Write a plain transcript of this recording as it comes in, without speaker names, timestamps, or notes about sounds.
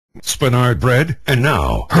Esplanade bred and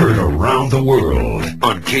now heard around the world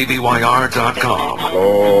on KBYR.com.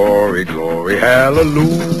 Glory, glory, hallelujah.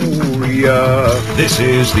 This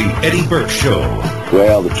is the Eddie Burke Show.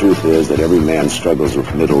 Well, the truth is that every man struggles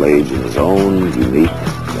with middle age in his own unique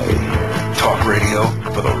way. Talk radio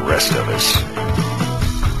for the rest of us.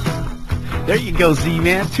 There you go,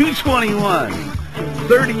 Z-Man. 221.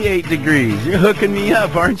 38 degrees. You're hooking me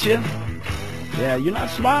up, aren't you? Yeah, you're not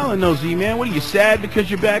smiling though, Z-Man. What, are you sad because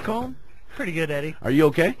you're back home? Pretty good, Eddie. Are you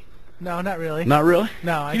okay? No, not really. Not really?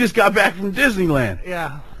 No. You just got back from Disneyland.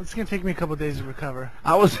 Yeah, it's going to take me a couple of days to recover.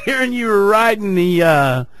 I was hearing you were riding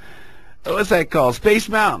the, what's that called? Space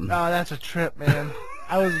Mountain. Oh, that's a trip, man.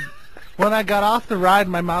 When I got off the ride,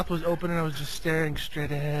 my mouth was open and I was just staring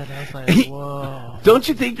straight ahead. I was like, whoa. Don't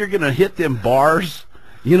you think you're going to hit them bars?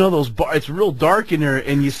 You know, those bars, it's real dark in there,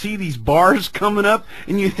 and you see these bars coming up,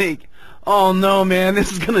 and you think, oh, no, man,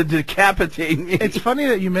 this is going to decapitate me. It's funny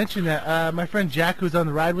that you mentioned that. My friend Jack, who's on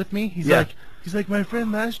the ride with me, he's like, my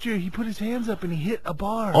friend last year, he put his hands up and he hit a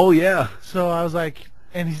bar. Oh, yeah. So I was like,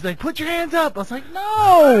 and he's like, put your hands up. I was like,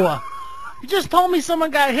 no. You just told me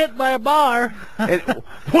someone got hit by a bar. And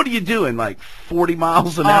what are you doing, like 40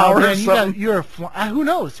 miles an hour man, or something? Who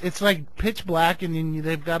knows? It's like pitch black, and then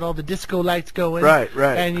they've got all the disco lights going. Right.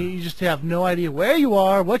 And you just have no idea where you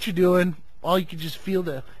are, what you're doing. All you can just feel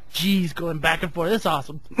the G's going back and forth. It's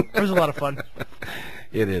awesome. It was a lot of fun.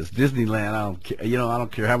 It is. Disneyland, I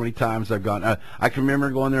don't care how many times I've gone. I can remember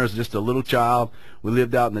going there as just a little child. We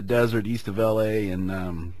lived out in the desert east of L.A. and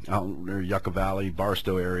out near Yucca Valley,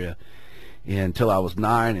 Barstow area, until I was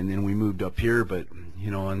 9, and then we moved up here. But,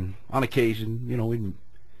 on occasion, we'd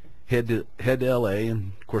head to L.A.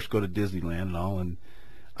 and, of course, go to Disneyland and all. And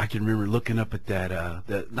I can remember looking up at that,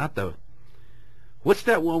 what's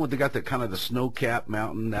that one with they got the kind of the snow-capped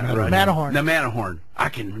mountain? Matterhorn. The Matterhorn. I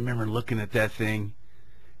can remember looking at that thing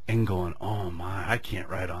and going, oh my, I can't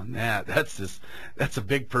ride on that. That's a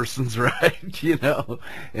big person's ride,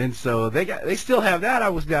 And so they still have that. I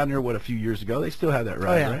was down there a few years ago. They still have that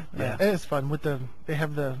ride, right? Yeah. It's fun they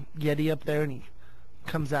have the Yeti up there and he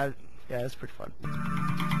comes out. Yeah, it's pretty fun.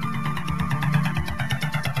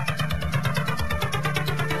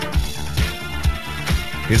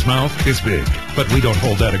 His mouth is big, but we don't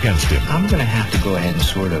hold that against him. I'm going to have to go ahead and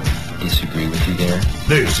sort of disagree with you there.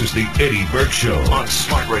 This is the Eddie Burke Show on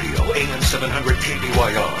Smart Radio, AM 700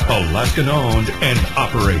 KBYR. Alaskan-owned and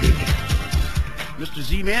operated. Mr.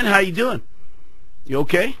 Z-Man, how you doing? You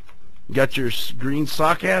okay? You got your green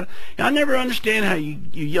sock hat? I never understand how you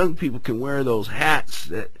young people can wear those hats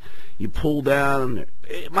that you pull down.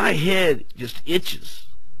 My head just itches.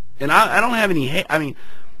 And I don't have any hair. I mean,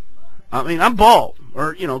 I'm bald,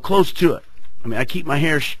 or, close to it. I keep my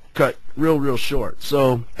hair cut real short,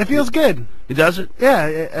 so... It feels good. It does it?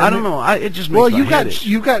 Yeah. I don't know. It just makes my head itch.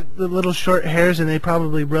 You got the little short hairs, and they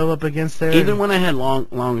probably rub up against there. Even when I had long,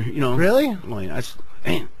 Really?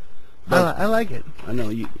 Man. I like it. I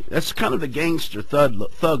know. That's kind of the gangster thug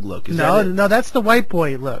look. No, that's the white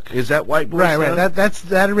boy look. Is that white boy Right.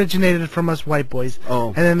 That originated from us white boys. Oh.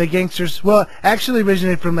 And then the gangsters, actually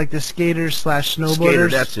originated from like the skaters/snowboarders. Skater,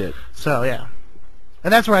 that's it. So, yeah.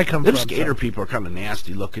 And that's where I come Them from. Skater people are kind of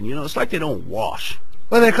nasty looking. It's like they don't wash.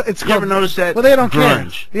 Well, you ever notice that? Well, they don't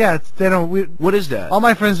grunge. care. Yeah, they don't. What is that? All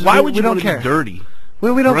my friends. Why would you want to be dirty? We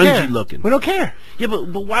don't care. Grungy looking. We don't care. Yeah, but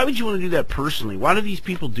why would you want to do that personally? Why do these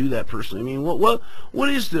people do that personally? What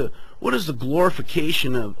is the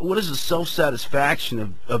glorification of? What is the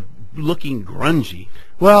self-satisfaction of looking grungy?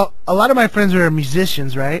 Well, a lot of my friends are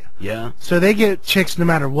musicians, right? Yeah. So they get chicks no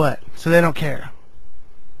matter what. So they don't care.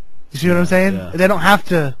 You see what I'm saying? Yeah. They don't have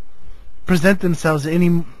to present themselves any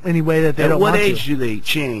way that they don't want to. At what age do they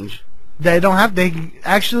change? They don't have. They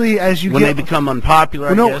actually, when they become unpopular.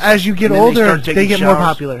 As you get older, they get more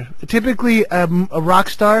popular. Typically, a rock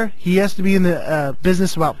star, he has to be in the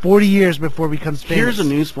business about 40 years before he becomes famous. Here's a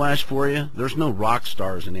newsflash for you: there's no rock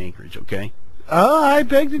stars in Anchorage. Okay. Oh, I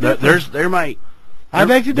beg to differ. I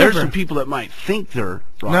beg to differ. There's some people that might think they're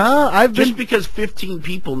rock stars. Just because 15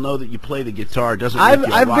 people know that you play the guitar doesn't make you a rock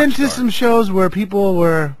star. I've been to some shows where people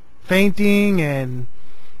were fainting, and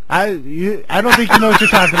I don't think you know what you're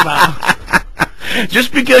talking about.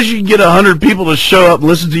 Just because you can get 100 people to show up and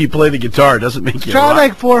listen to you play the guitar doesn't make you a rock. Try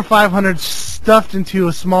like 400 or 500 stuffed into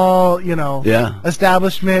a small,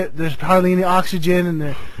 establishment. There's hardly any oxygen,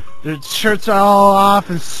 and their shirts are all off,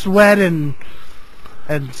 and sweat and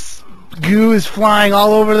goo is flying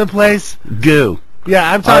all over the place. Goo.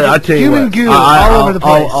 Yeah, I'm talking human goo all over the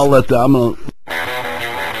place. I'll let that.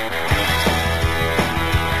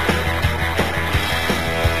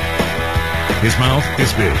 His mouth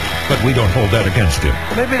is big, but we don't hold that against him.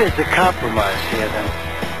 Maybe there's a compromise here then.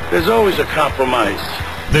 There's always a compromise.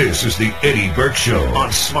 This is the Eddie Burke Show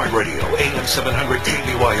on Smart Radio, AM 700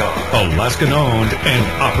 KBYR, Alaskan-owned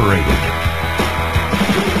and operated.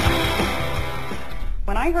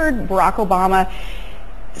 When I heard Barack Obama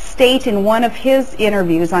state in one of his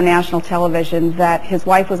interviews on national television that his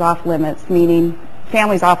wife was off limits, meaning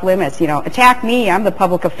family's off limits, you know, attack me, I'm the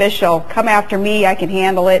public official, come after me, I can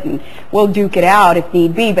handle it, and we'll duke it out if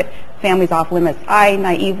need be, but family's off limits. I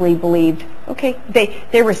naively believed, okay,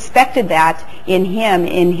 they respected that in him,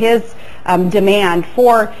 in his demand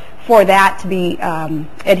for that to be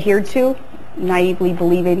adhered to, naively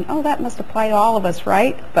believing, oh, that must apply to all of us,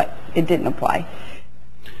 right? But it didn't apply.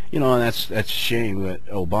 You know, and that's a shame that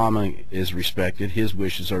Obama is respected, his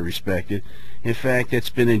wishes are respected. In fact, it's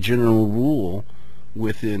been a general rule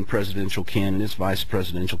within presidential candidates, vice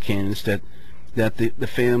presidential candidates, that the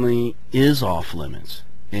family is off limits.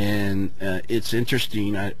 And it's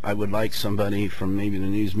interesting. I would like somebody from maybe the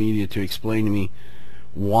news media to explain to me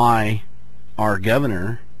why our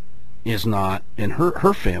governor is not, and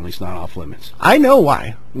her family's not off limits. I know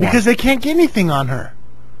why. Because they can't get anything on her.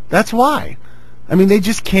 That's why. I mean, they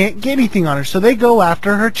just can't get anything on her, so they go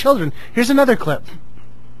after her children. Here's another clip.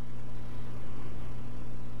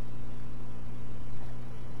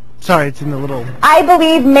 Sorry, it's in the little... I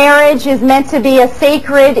believe marriage is meant to be a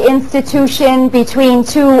sacred institution between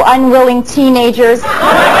two unwilling teenagers. Yeah,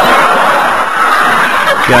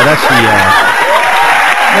 that's the...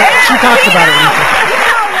 she talks about it.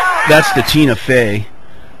 That's the Tina Fey.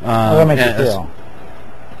 What makes you feel?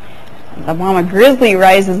 The mama grizzly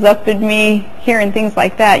rises up in me hearing things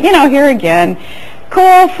like that. You know, here again,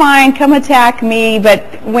 cool, fine, come attack me,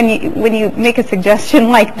 but when you make a suggestion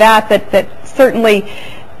like that certainly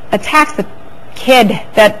attacks the kid,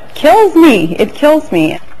 that kills me. It kills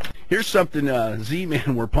me. Here's something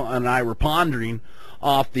Z-Man and I were pondering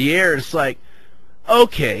off the air. It's like,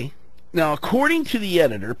 okay, now according to the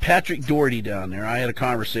editor, Patrick Doherty down there, I had a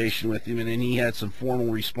conversation with him, and then he had some formal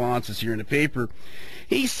responses here in the paper.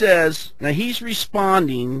 He says, now he's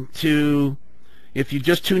responding to, if you're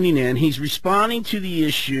just tuning in, he's responding to the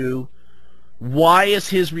issue, why is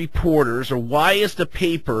his reporters, or why is the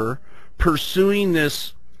paper pursuing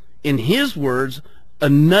this, in his words, a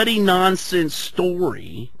nutty nonsense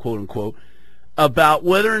story, quote unquote, about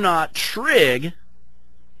whether or not Trigg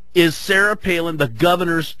is Sarah Palin the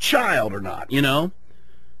governor's child or not, you know?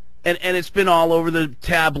 And it's been all over the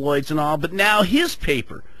tabloids and all, but now his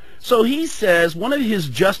paper. So he says one of his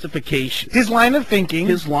justifications, his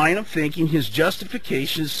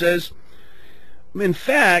justification says, in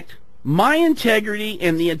fact, my integrity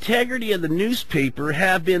and the integrity of the newspaper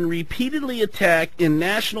have been repeatedly attacked in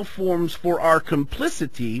national forums for our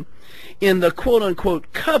complicity in the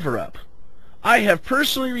quote-unquote cover-up. I have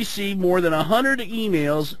personally received more than 100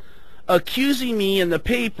 emails accusing me and the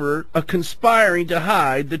paper of conspiring to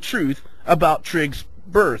hide the truth about Trigg's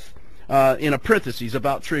birth. In a parentheses,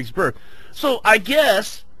 about Trigg's birth. So I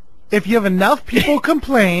guess if you have enough people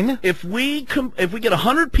complain, if we get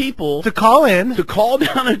 100 people to call down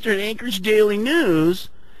to the Anchorage Daily News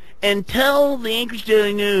and tell the Anchorage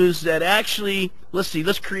Daily News that actually,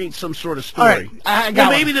 let's create some sort of story. All right, I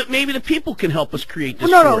got maybe the people can help us create this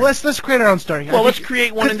story. No, let's create our own story. Well, let's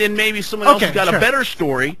create one, and then maybe someone else has got a better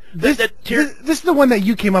story. This is the one that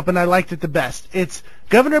you came up, and I liked it the best. It's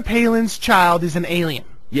Governor Palin's child is an alien.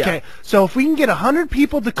 Yeah. Okay, so if we can get 100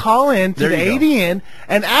 people to call in to the ADN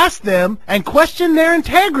and ask them and question their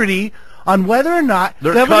integrity on whether or not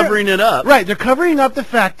they're covering it up. Right, they're covering up the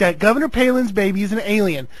fact that Governor Palin's baby is an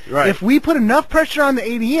alien. Right. If we put enough pressure on the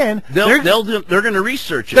ADN, they're going to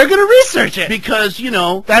research it. They're going to research it because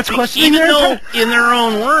that's questioning even though in their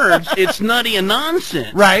own words it's nutty and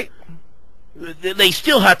nonsense. Right. They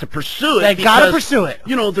still have to pursue it. They got to pursue it.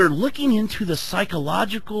 You know, they're looking into the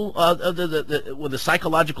psychological, the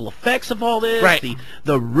psychological effects of all this, right?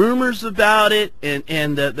 The rumors about it,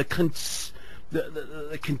 and the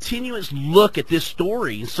continuous look at this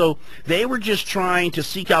story. So they were just trying to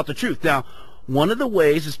seek out the truth. Now, one of the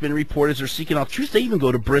ways it's been reported is they're seeking out truth. They even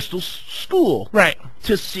go to Bristol School, right,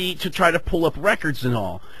 to try to pull up records and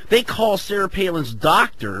all. They call Sarah Palin's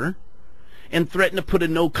doctor and threatened to put a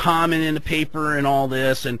no comment in the paper and all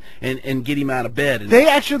this, and get him out of bed. And they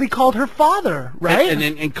actually called her father, right?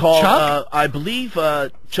 And called, Chuck? I believe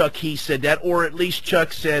Chuck, he said that, or at least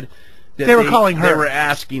Chuck said that they were calling her. They were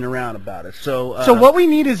asking around about it. So what we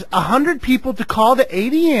need is 100 people to call the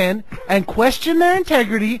ADN and question their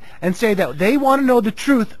integrity and say that they want to know the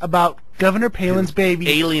truth about Governor Palin's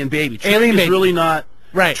baby. Alien baby. Trigg is really not...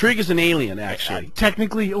 Right. Trigg is an alien, accally.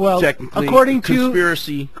 Technically, according to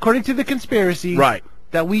the conspiracy, right,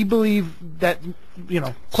 that we believe that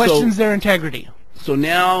questions their integrity. So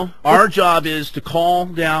now our job is to call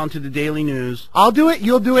down to the Daily News. I'll do it.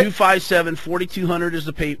 You'll do it. 257-4200 is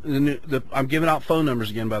I'm giving out phone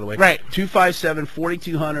numbers again, by the way. Right.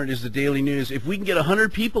 257-4200 is the Daily News. If we can get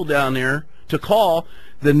 100 people down there to call,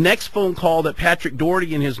 the next phone call that Patrick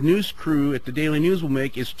Doherty and his news crew at the Daily News will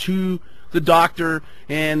make is to the doctor,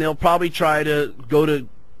 and they'll probably try to go to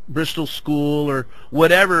Bristol School or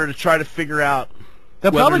whatever to try to figure out.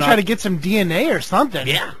 They'll probably try to get some DNA or something.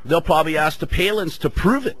 Yeah. They'll probably ask the Palins to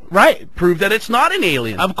prove it. Right. Prove that it's not an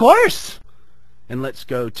alien. Of course. And let's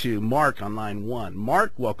go to Mark on line 1.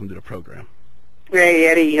 Mark, welcome to the program. Hey,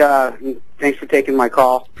 Eddie. Thanks for taking my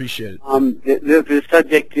call. Appreciate it. The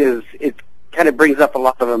subject it kind of brings up a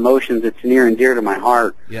lot of emotions. It's near and dear to my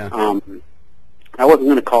heart. Yeah. I wasn't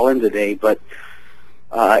going to call in today, but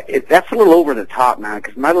that's a little over the top, man,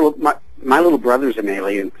 because my little brother's an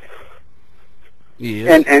alien.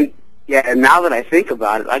 Yeah. And now that I think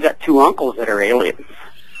about it, I got 2 uncles that are aliens.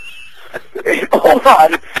 Hold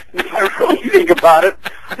on. If I really think about it,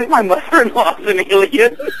 I think my mother-in-law's an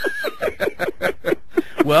alien.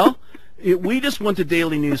 Well, we just want the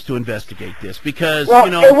Daily News to investigate this because,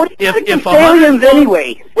 if aliens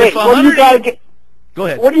anyway. Wait, what do you got against? Go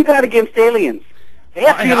ahead. What do you got against aliens?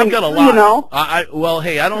 I've got a lot. You know. I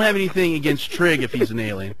don't have anything against Trigg if he's an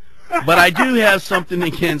alien, but I do have something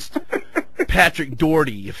against Patrick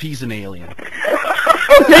Doherty if he's an alien.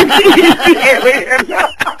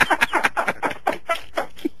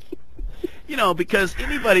 Because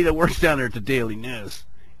anybody that works down there at the Daily News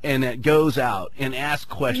and that goes out and asks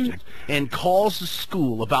questions and calls the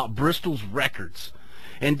school about Bristol's records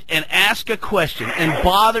and asks a question and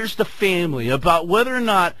bothers the family about whether or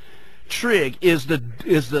not Trigg is the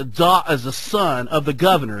son of the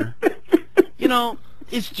governor,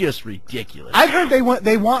 it's just ridiculous. I heard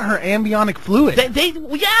they want her amniotic fluid. They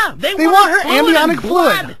want her amniotic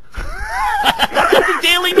fluid. That's what the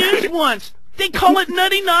Daily News wants. They call it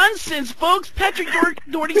nutty nonsense, folks. Patrick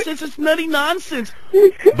Doherty says it's nutty nonsense.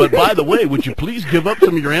 But by the way, would you please give up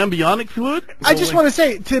some of your amniotic fluid? I just want to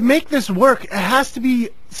say, to make this work, it has to be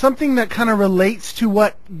something that kind of relates to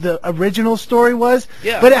what the original story was.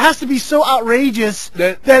 Yeah. But it has to be so outrageous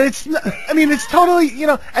that it's, it's totally,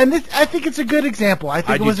 and I think it's a good example. I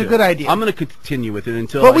think it was a good idea. I'm going to continue with it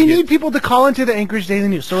until But we need people to call into the Anchorage Daily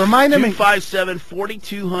News. So remind them.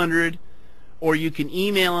 257-4200. Or you can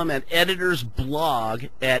email them at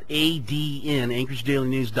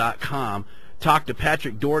editorsblog@AnchorageDailyNews.com. Talk to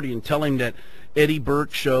Patrick Doherty and tell him that Eddie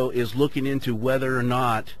Burke Show is looking into whether or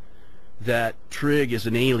not that Trigg is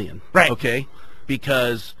an alien. Right. Okay?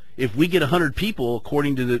 Because if we get 100 people,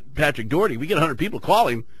 according to Patrick Doherty, we get 100 people call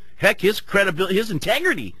him, heck, his credibility, his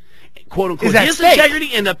integrity, quote-unquote, his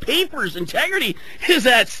integrity and the paper's integrity is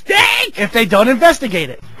at stake if they don't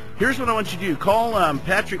investigate it. Here's what I want you to do. Call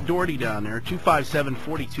Patrick Doherty down there,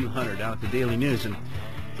 257-4200, down at the Daily News,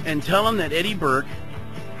 and tell him that Eddie Burke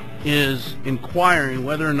is inquiring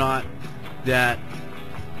whether or not that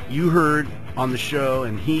you heard on the show,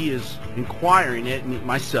 and he is inquiring it, and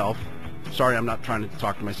myself. Sorry, I'm not trying to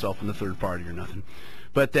talk to myself in the third party or nothing.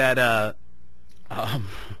 But that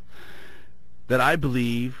that I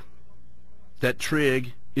believe that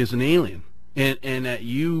Trigg is an alien, and that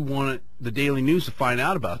you want the Daily News to find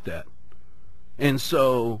out about that. And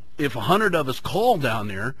so if 100 of us call down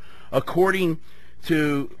there, according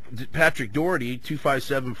to Patrick Doherty,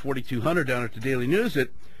 257-4200 down at the Daily News,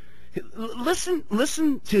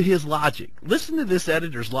 listen to his logic. Listen to this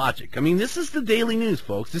editor's logic. I mean, this is the Daily News,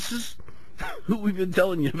 folks. This is who we've been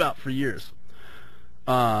telling you about for years.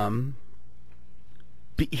 Here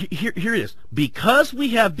it is. Because we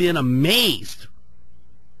have been amazed.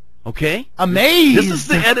 Okay? Amazed. This is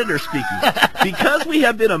the editor speaking. Because we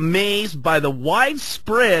have been amazed by the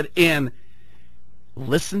widespread and,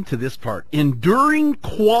 listen to this part, enduring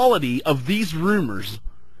quality of these rumors.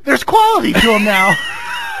 There's quality to them now.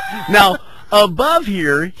 Now, above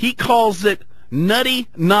here, he calls it nutty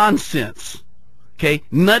nonsense. Okay?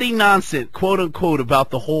 Nutty nonsense, quote unquote,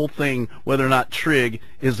 about the whole thing, whether or not Trigg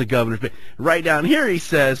is the governor's pick. Right down here, he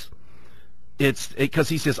says, because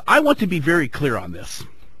he says, I want to be very clear on this.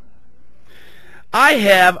 I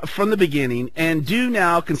have, from the beginning, and do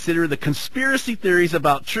now consider the conspiracy theories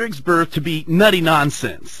about Trigg's birth to be nutty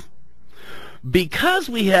nonsense. Because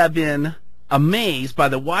we have been amazed by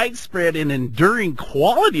the widespread and enduring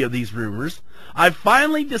quality of these rumors, I've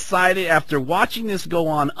finally decided, after watching this go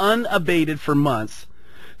on unabated for months,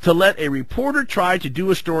 to let a reporter try to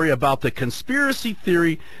do a story about the conspiracy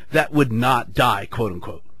theory that would not die, quote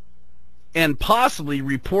unquote, and possibly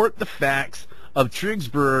report the facts of Trigg's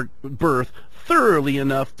birth thoroughly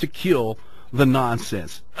enough to kill the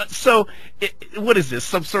nonsense. So, what is this?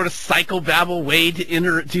 Some sort of psychobabble way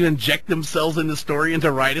to inject themselves in the story and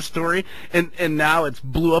to write a story, and now it's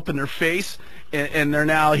blew up in their face, and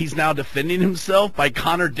he's now defending himself by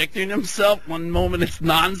contradicting himself. One moment it's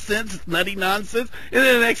nonsense, it's nutty nonsense, and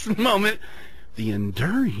then the next moment, the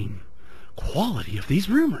enduring quality of these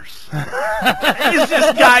rumors. Is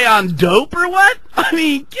this guy on dope or what? I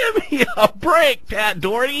mean, give me a break, Pat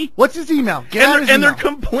Doherty. What's his email? And they're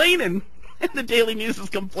complaining. And the Daily News is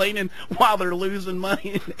complaining while they're losing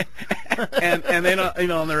money, and they don't,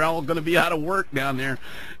 and they're all going to be out of work down there.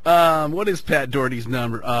 What is Pat Doherty's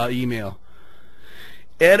email?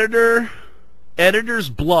 Editor's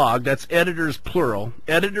blog, that's editors plural,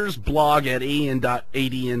 editors blog at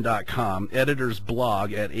an.adn.com, editors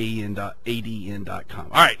blog at an.adn.com.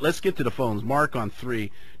 All right, let's get to the phones. Mark on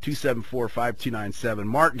 3-274-5297.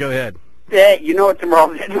 Mark, go ahead. Yeah, you know what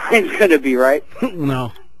tomorrow's headline's going to be, right?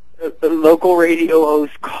 No. The local radio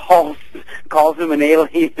host calls him an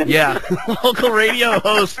alien. Yeah, local radio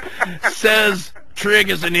host says Trigg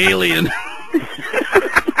is an alien.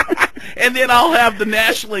 And then I'll have the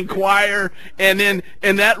National Enquirer, and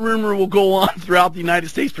that rumor will go on throughout the United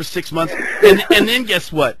States for 6 months, and then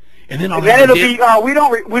guess what? And then it'll be we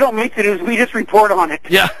don't make the news, we just report on it.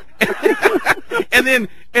 Yeah. and then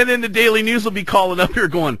the Daily News will be calling up here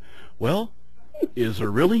going, well, is there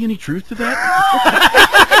really any truth to that?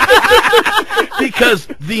 Because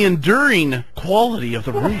the enduring quality of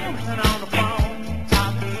the rumors.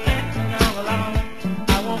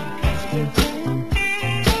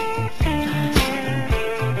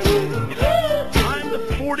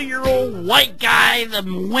 White guy, the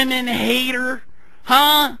women hater,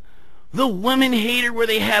 huh? The women hater where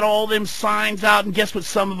they had all them signs out, and guess what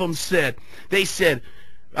some of them said? They said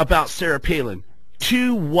about Sarah Palin,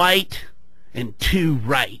 too white and too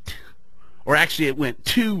right. Or actually it went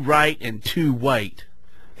too right and too white.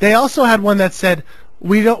 They also had one that said,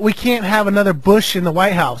 we can't have another Bush in the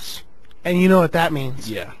White House. And you know what that means.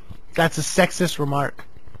 Yeah. That's a sexist remark.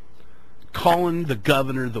 Calling the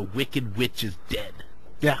governor the wicked witch is dead.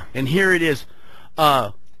 Yeah. And here it is.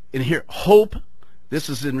 And here, Hope, this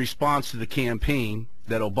is in response to the campaign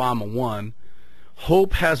that Obama won.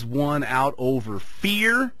 Hope has won out over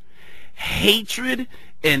fear, hatred,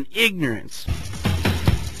 and ignorance.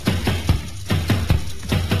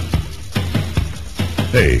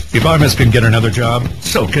 Hey, if Armis can get another job,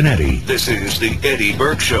 so can Eddie. This is the Eddie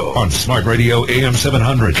Burke Show on Smart Radio AM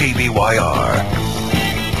 700 KBYR.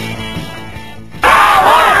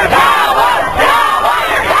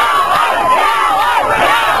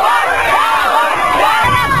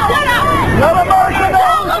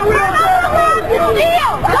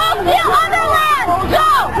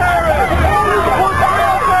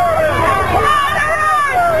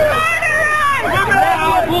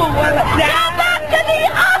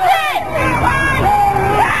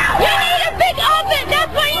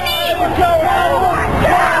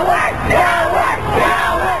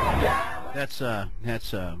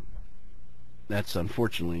 That's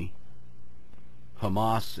unfortunately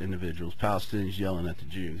Hamas individuals, Palestinians yelling at the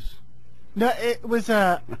Jews. No, it was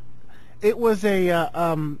a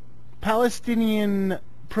Palestinian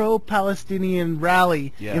pro-Palestinian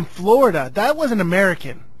rally in Florida. That wasn't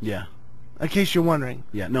American. Yeah. In case you're wondering.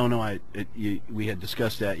 Yeah. No. We had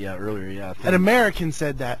discussed that. Yeah, earlier. Yeah. An American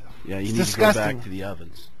said that. Yeah. You need to go back to the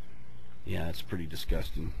ovens. Yeah, it's pretty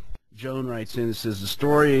disgusting. Joan writes in and says the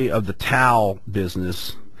story of the towel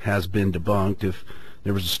business has been debunked. If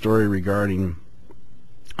there was a story regarding,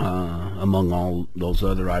 among all those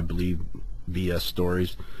other, I believe, BS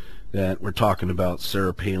stories, that we're talking about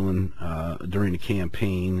Sarah Palin during the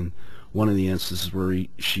campaign, and one of the instances where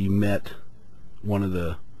she met one of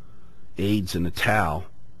the aides in a towel,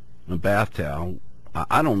 a bath towel.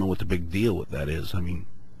 I don't know what the big deal with that is. I mean,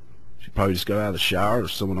 she probably just got out of the shower or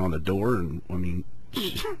someone on the door, and I mean,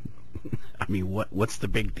 what's the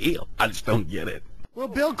big deal? I just don't get it. Well,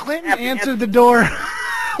 Bill Clinton answered the door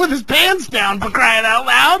with his pants down, for crying out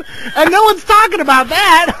loud, and no one's talking about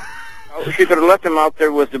that. Oh, she could have left him out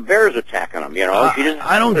there with the bears attacking him, you know.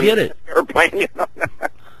 I don't get it. Airplane, you know.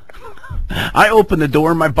 I opened the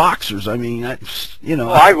door in my boxers. I mean, I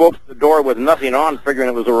opened the door with nothing on, figuring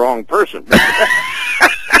it was the wrong person.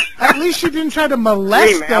 At least you didn't try to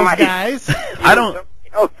molest those guys. I don't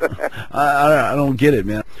get it,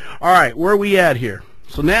 man. All right, where are we at here?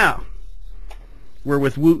 So now we're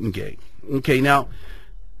with Wootengate. Okay, now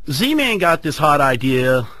Z-Man got this hot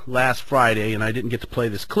idea last Friday, and I didn't get to play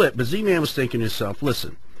this clip, but Z-Man was thinking to himself,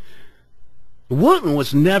 listen, Wooten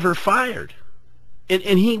was never fired.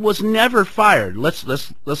 And he was never fired. Let's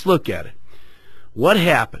look at it. What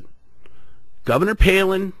happened? Governor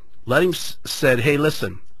Palin said, hey,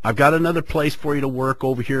 listen, I've got another place for you to work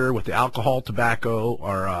over here with the alcohol, tobacco,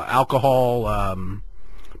 or alcohol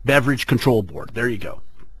beverage control board. There you go.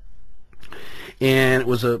 And it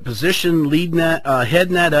was a position leading that,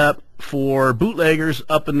 heading that up for bootleggers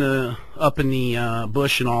up in the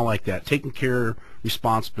bush and all like that, taking care of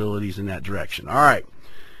responsibilities in that direction. All right.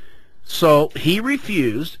 So he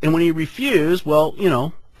refused, and when he refused, well, you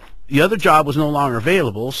know, the other job was no longer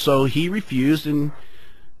available, so he refused, and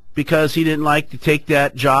because he didn't like to take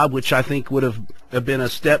that job, which I think would have been a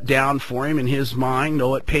step down for him in his mind,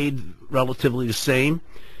 though it paid relatively the same,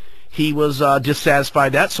 he was dissatisfied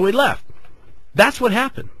with that, so he left. That's what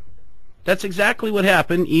happened. That's exactly what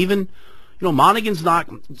happened. Even, you know, Monaghan's not,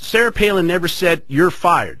 Sarah Palin never said, you're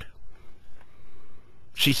fired.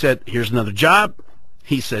 She said, here's another job.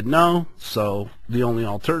 He said no, so the only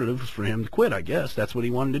alternative was for him to quit, I guess. That's what he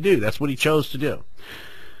wanted to do. That's what he chose to do.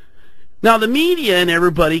 Now, the media and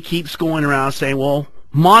everybody keeps going around saying, well,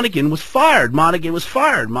 Monaghan was fired. Monaghan was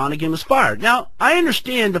fired. Monaghan was fired. Now, I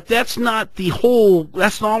understand if that's not the whole,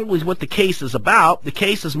 that's not always what the case is about. The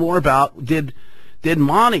case is more about did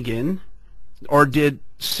Monaghan or did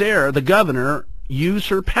Sarah, the governor, use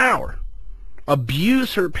her power,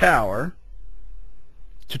 abuse her power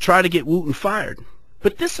to try to get Wooten fired.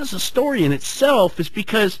 But this is a story in itself, is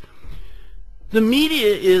because the media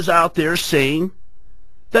is out there saying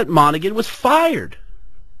that Monaghan was fired.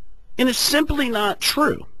 And it's simply not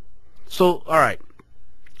true. So, all right,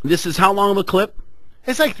 this is how long of a clip?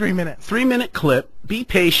 It's like 3 minutes. 3-minute clip. Be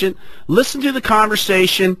patient. Listen to the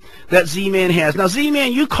conversation that Z-Man has. Now,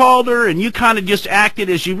 Z-Man, you called her and you kind of just acted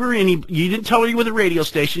as you were in. You didn't tell her you were the radio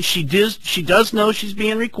station. She does know she's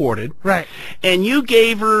being recorded. Right. And you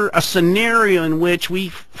gave her a scenario in which we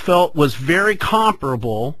felt was very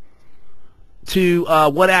comparable to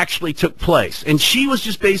what actually took place. And she was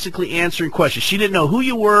just basically answering questions. She didn't know who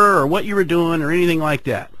you were or what you were doing or anything like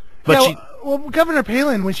that. But yeah, well, Governor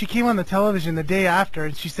Palin, when she came on the television the day after,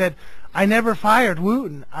 and she said, I never fired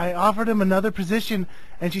Wooten. I offered him another position,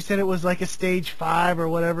 and she said it was like a stage 5 or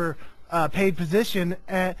whatever paid position,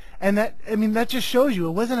 and that, I mean, that just shows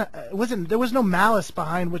you there was no malice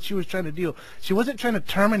behind what she was trying to do. She wasn't trying to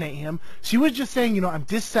terminate him. She was just saying, you know, I'm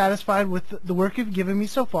dissatisfied with the work you've given me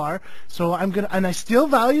so far, so and I still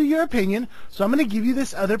value your opinion, so I'm gonna give you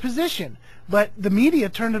this other position. But the media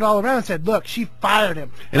turned it all around and said, look, she fired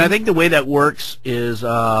him. And I think the way that works is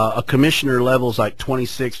a commissioner level's like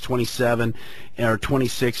 26, 27, or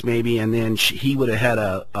 26 maybe, and then he would have had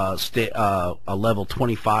a level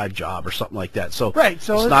 25 job or something like that. So, right,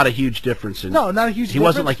 so it's not a huge difference. No, not a huge difference. He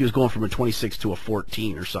wasn't like he was going from a 26 to a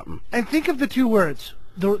 14 or something. And think of the two words.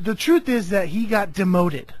 The truth is that he got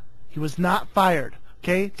demoted. He was not fired.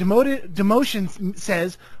 Okay, demotion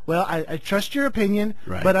says, well, I trust your opinion,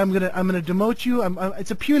 right, but I'm gonna demote you. It's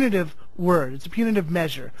a punitive word. It's a punitive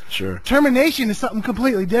measure. Sure. Termination is something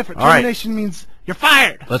completely different. All Termination means you're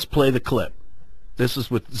fired. Let's play the clip. This is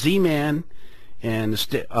with Z-Man and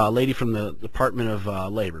the lady from the Department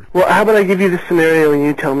of Labor. Well, how about I give you the scenario and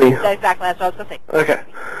you tell me? Exactly, that's what I was going to say. Okay.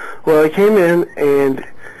 Well, I came in and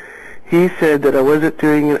he said that I wasn't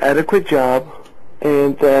doing an adequate job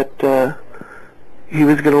and that he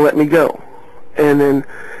was going to let me go. And then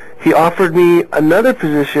he offered me another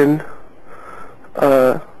position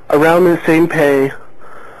around the same pay,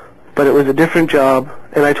 but it was a different job,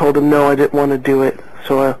 and I told him no, I didn't want to do it.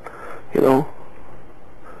 So, you know,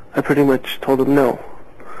 I pretty much told him no.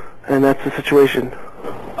 And that's the situation.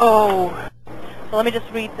 Oh. So let me just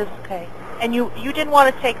read this, okay. And you didn't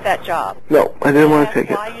want to take that job? No, I didn't want to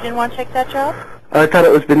take it. Why you didn't want to take that job? I thought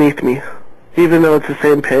it was beneath me, even though it's the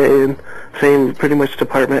same pay and same pretty much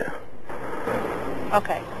department.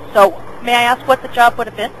 Okay. So may I ask what the job would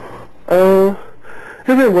have been?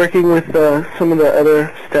 I've been working with some of the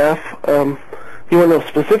other staff. You want to know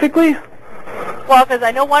specifically? Well, because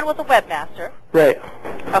I know one was a webmaster. Right.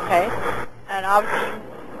 Okay. And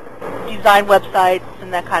obviously you design websites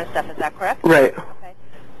and that kind of stuff. Is that correct? Right. Okay.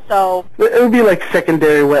 So it would be like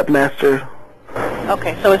secondary webmaster.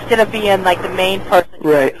 Okay. So instead of being like the main person,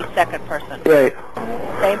 you right, would be second person. Right.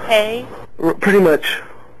 Same pay? Pretty much.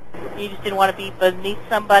 You just didn't want to be beneath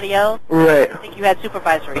somebody else? Right. I think you had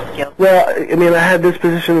supervisory skills. Well, I mean, I had this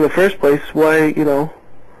position in the first place. Why, you know,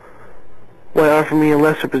 why offer me a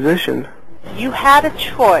lesser position? You had a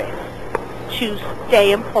choice to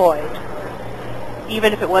stay employed,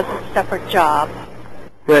 even if it wasn't a separate job.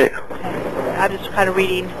 Right. Okay. I'm just kind of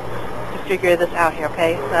reading to figure this out here,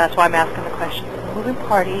 okay? So that's why I'm asking the question. The moving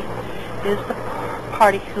party is the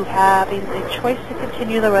party who having the choice to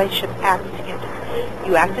continue the relationship acted to end it.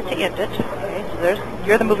 You acted to end it, okay? So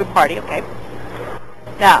you're the moving party, okay?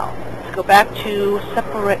 Now, let's go back to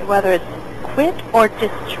whether it's quit or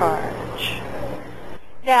discharge.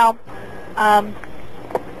 Now,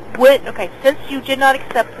 since you did not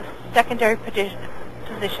accept the secondary position,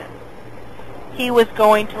 he was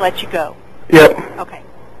going to let you go. Yep. Okay.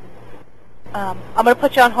 I'm going to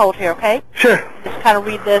put you on hold here, okay? Sure. Just kind of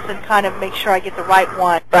read this and kind of make sure I get the right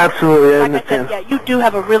one. Absolutely, I like understand. I said, yeah, you do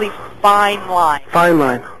have a really fine line. Fine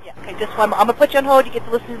line. Yeah, okay, just one. I'm going to put you on hold. You get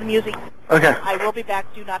to listen to the music. Okay. I will be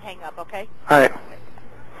back. Do not hang up, okay? All right.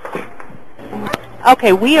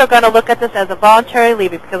 Okay, we are going to look at this as a voluntary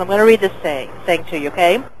leaving because I'm going to read this thing to you,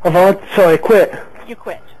 okay? So I quit. You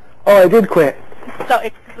quit. Oh, I did quit. So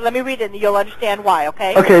let me read it and you'll understand why,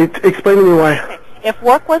 okay? Okay, explain to me why. Okay. If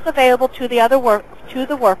work was available to the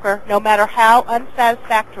worker, no matter how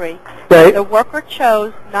unsatisfactory, right. the worker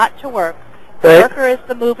chose not to work. The right. worker is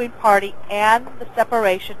the moving party, and the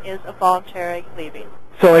separation is a voluntary leaving.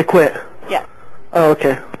 So I quit. Yes. Oh,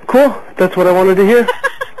 okay. Cool. That's what I wanted to hear.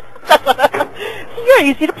 You're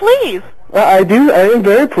easy to please. I am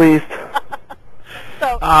very pleased.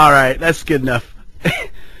 All right, that's good enough.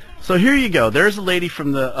 So here you go. There's a lady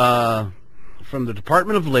from the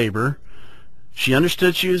Department of Labor. She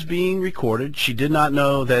understood she was being recorded. She did not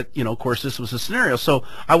know that, of course, this was a scenario. So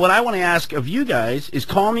what I want to ask of you guys is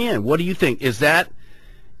call me in. What do you think? Is that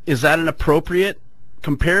an appropriate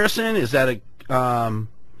comparison? Is that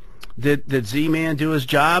did Z-Man do his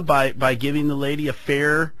job by giving the lady a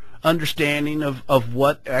fair understanding of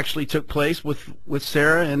what actually took place with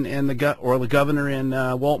Sarah and the governor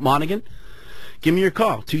and Walt Monaghan? Give me your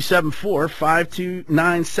call, 274-5297,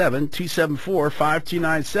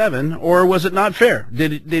 274-5297, or was it not fair?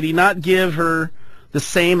 Did he not give her the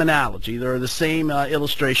same analogy or the same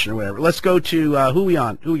illustration or whatever? Let's go to who we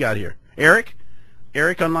got here? Eric?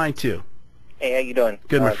 Eric on line 2. Hey, how you doing?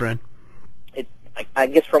 Good, my friend. I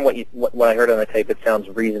guess from what I heard on the tape, it sounds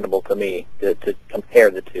reasonable to me to compare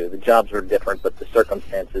the two. The jobs are different, but the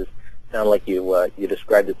circumstances sound like you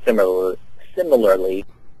described it similarly.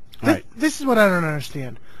 Right. This is what I don't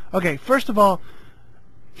understand. Okay, first of all,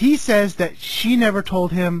 he says that she never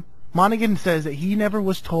told him. Monaghan says that he never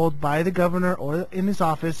was told by the governor or in his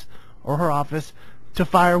office or her office to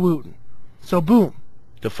fire Wooten. So boom.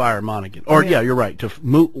 To fire Monaghan. Or yeah, you're right. To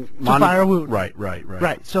fire Wooten. Right.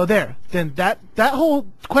 Right. So there. Then that whole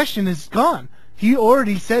question is gone. He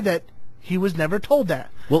already said that he was never told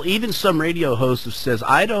that. Well, even some radio host says,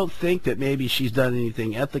 I don't think that maybe she's done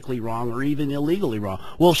anything ethically wrong or even illegally wrong.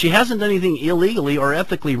 Well, if she hasn't done anything illegally or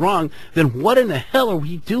ethically wrong, then what in the hell are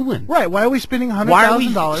we doing? Right. Why are we spending $100,000? Why are we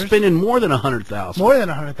spending more than $100,000? More than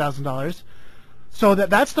 $100,000. So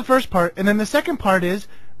that's the first part. And then the second part is,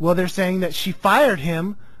 well, they're saying that she fired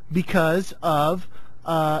him because of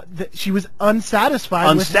that she was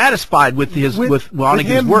unsatisfied with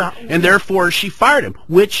Monaghan's work, and therefore she fired him,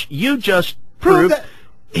 which you just proved that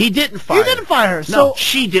he didn't fire her. He didn't fire her. No, So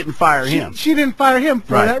she didn't fire him. She didn't fire him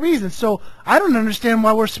for Right. that reason. So I don't understand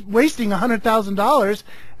why we're wasting $100,000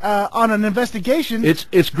 on an investigation.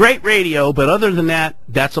 It's great radio, but other than that,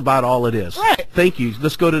 that's about all it is. Right. Thank you.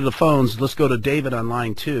 Let's go to the phones. Let's go to David on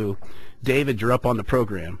line 2. David, you're up on the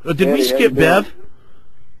program. Did we skip Bev?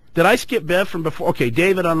 Did I skip Bev from before? Okay,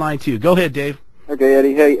 David on line 2. Go ahead, Dave. Okay,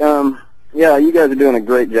 Eddie. Hey, yeah, you guys are doing a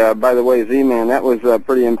great job. By the way, Z-Man, that was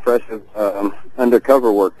pretty impressive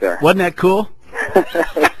undercover work there. Wasn't that cool?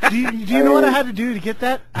 Do you know what I had to do to get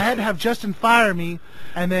that? I had to have Justin fire me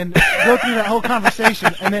and then go through that whole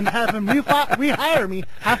conversation and then have him rehire me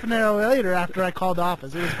half an hour later after I called the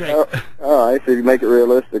office. It was great. Oh, I see. You make it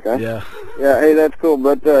realistic, huh? Yeah. Yeah, hey, that's cool.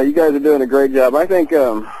 But you guys are doing a great job. I think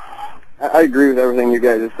I agree with everything you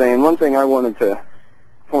guys are saying. One thing I wanted to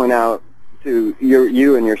point out to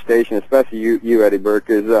you and your station, especially you Eddie Burke,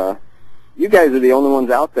 is you guys are the only ones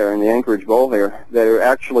out there in the Anchorage Bowl here that are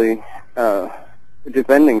actually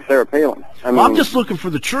defending Sarah Palin. I mean, I'm just looking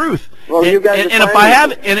for the truth. Well, you guys and if I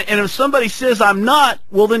have, and if somebody says I'm not,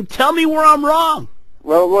 well, then tell me where I'm wrong.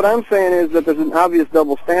 Well, what I'm saying is that there's an obvious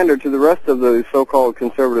double standard to the rest of the so-called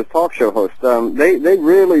conservative talk show hosts. They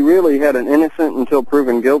really, really had an innocent until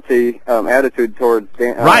proven guilty attitude towards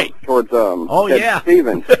Ted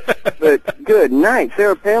Stevens. But good night,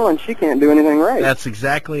 Sarah Palin. She can't do anything right. That's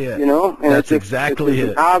exactly it. You know, and that's exactly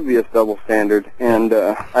it's an obvious double standard, and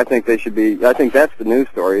I think they should be. I think that's the news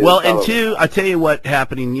story. Well, and two, I tell you what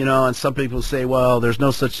happening. You know, and some people say, well, there's no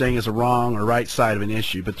such thing as a wrong or right side of an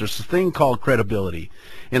issue, but there's a thing called credibility.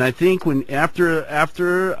 And I think when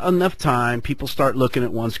after enough time, people start looking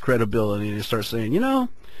at one's credibility and they start saying, you know,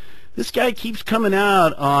 this guy keeps coming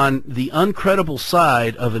out on the uncredible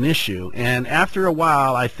side of an issue. And after a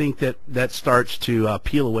while, I think that starts to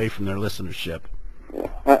peel away from their listenership. Yeah.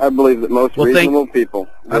 I believe that most reasonable people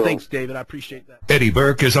will. Thanks, David. I appreciate that. Eddie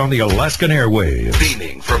Burke is on the Alaskan airwaves,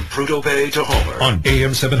 beaming from Prudhoe Bay to Homer on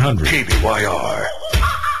AM 700 KBYR.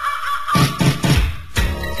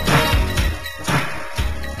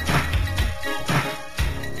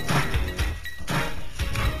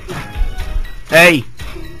 Hey,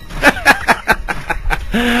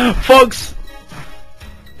 folks,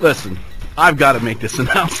 listen, I've got to make this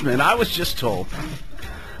announcement. I was just told.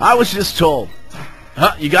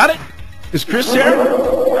 Huh, you got it? Is Chris there?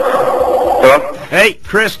 Hello? Hey,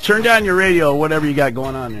 Chris, turn down your radio or whatever you got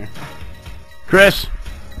going on there. Chris.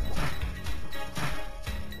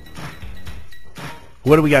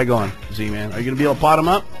 What do we got going, Z-Man? Are you going to be able to pot him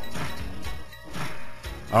up?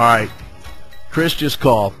 All right. Chris just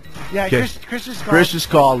called. Yeah, Okay. Chris just called. Chris just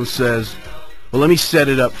called and says, well, let me set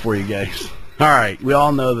it up for you guys. All right. We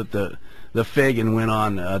all know that the Fagan went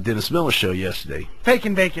on Dennis Miller's show yesterday.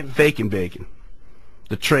 Faking bacon. Faking bacon.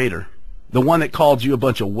 The traitor. The one that called you a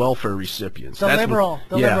bunch of welfare recipients. The liberal.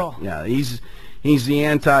 Liberal. Yeah, he's the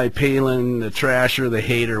anti-Palin, the trasher, the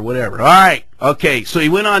hater, whatever. All right. Okay, so he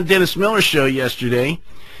went on Dennis Miller's show yesterday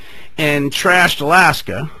and trashed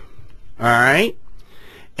Alaska. All right.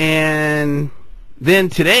 And then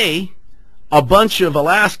today, a bunch of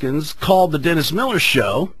Alaskans called the Dennis Miller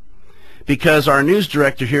show because our news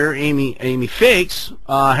director here, Amy Fakes,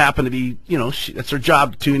 happened to be, that's her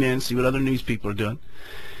job to tune in, see what other news people are doing.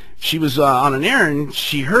 She was on an air and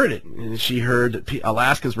she heard it. And she heard that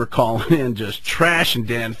Alaskans were calling in just trashing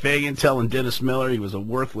Dan Fagan, telling Dennis Miller he was a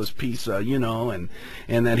worthless piece of, and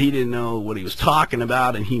that he didn't know what he was talking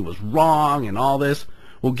about and he was wrong and all this.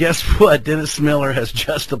 Well, guess what? Dennis Miller has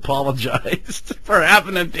just apologized for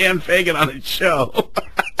having a Dan Fagan on his show.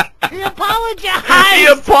 He apologized. He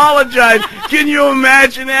apologized. Can you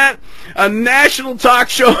imagine that? A national talk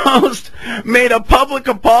show host made a public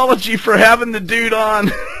apology for having the dude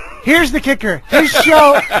on. Here's the kicker. His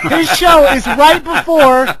show is right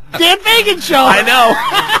before Dan Fagan's show. I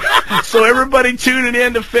know. So everybody tuning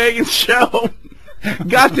in to Fagan's show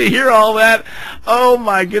got to hear all that. Oh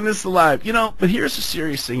my goodness alive. But here's the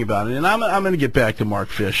serious thing about it, and I'm going to get back to Mark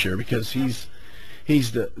Fish here because he's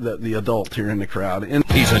the adult here in the crowd. And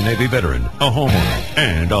he's a Navy veteran, a homeowner,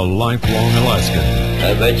 and a lifelong Alaskan.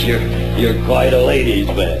 I bet you're quite a ladies'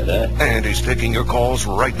 man, huh? And he's taking your calls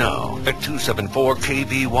right now at 274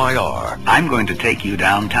 KBYR. I'm going to take you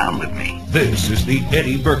downtown with me. This is the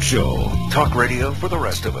Eddie Burke Show. Talk radio for the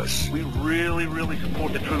rest of us. We really, really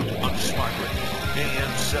support the truth On Smart Radio,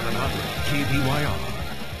 AM 700 KBYR.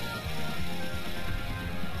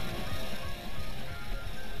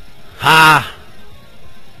 Ha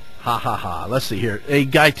ha ha. Let's see here. A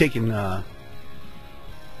guy taking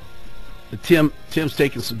Tim's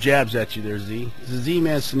taking some jabs at you there, Z. The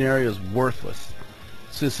Z-Man scenario is worthless,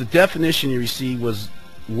 since the definition you received was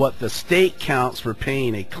what the state counts for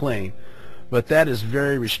paying a claim, but that is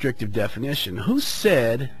very restrictive definition. Who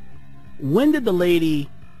said? When did the lady?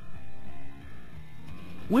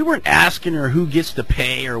 We weren't asking her who gets to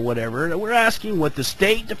pay or whatever. We're asking what the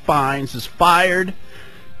state defines as fired.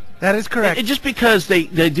 That is correct. And just because they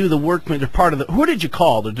do the work, they're part of the. Who did you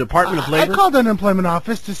call? The Department of Labor? I called the unemployment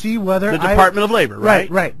office to see whether the Department of Labor, right?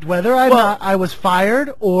 Right. Whether I was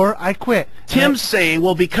fired or I quit. Tim's saying,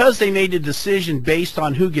 well, because they made a decision based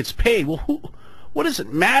on who gets paid. Well, what does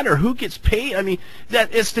it matter who gets paid? I mean,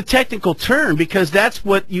 that it's the technical term because that's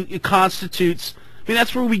what it constitutes. I mean,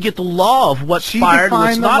 that's where we get the law of what's fired and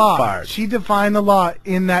what's not fired. She defined the law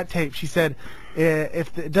in that tape. She said,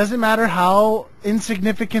 if it doesn't matter how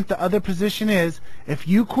insignificant the other position is, if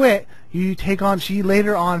you quit, you take on. She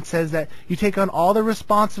later on says that you take on all the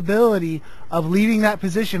responsibility of leaving that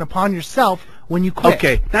position upon yourself when you quit.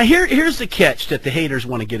 Okay. Now here's the catch that the haters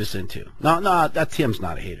want to get us into. No, that Tim's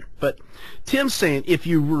not a hater, but Tim's saying if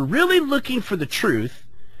you were really looking for the truth,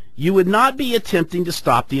 you would not be attempting to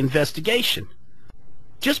stop the investigation.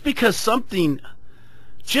 Just because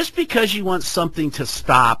you want something to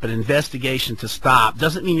stop, an investigation to stop,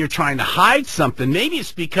 doesn't mean you're trying to hide something. Maybe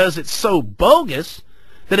it's because it's so bogus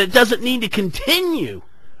that it doesn't need to continue.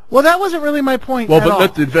 Well, that wasn't really my point Well, at but all.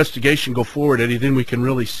 let the investigation go forward, Eddie, then we can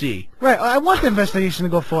really see. Right, I want the investigation to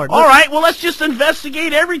go forward. All right, well, let's just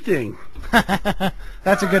investigate everything.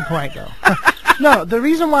 That's a good point, though. No, the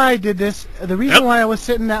reason why I did this, the reason why I was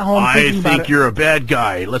sitting at home thinking about it. I think you're a bad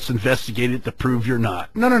guy. Let's investigate it to prove you're not.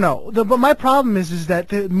 No. But my problem is that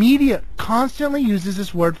the media constantly uses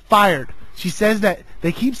this word fired. She says that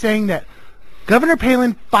they keep saying that Governor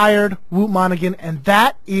Palin fired Woot Monaghan, and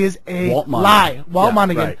that is a lie. Walt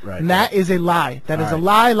Monaghan. Right, and that is a lie. That is a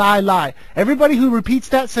lie. Everybody who repeats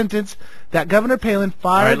that sentence, that Governor Palin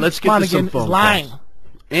fired let's get Monaghan, to some phone is lying. calls.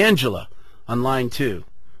 Angela on line 2.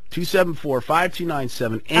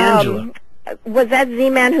 274-5297. Angela. Was that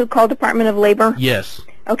Z-Man who called Department of Labor? Yes.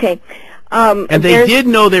 Okay. And they did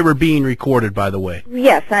know they were being recorded, by the way.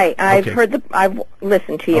 Yes, I've heard I've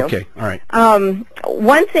listened to you. Okay, all right.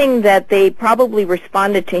 One thing that they probably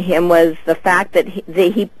responded to him was the fact that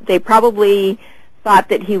they probably thought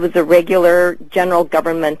that he was a regular general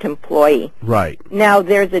government employee. Right. Now,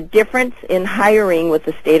 there's a difference in hiring with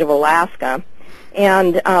the state of Alaska,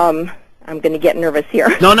 and I'm going to get nervous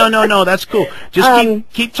here. No, that's cool. Just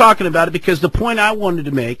keep talking about it, because the point I wanted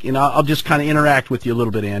to make, and I'll just kind of interact with you a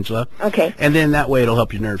little bit, Angela. Okay. And then that way it'll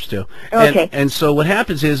help your nerves too. Okay. And so what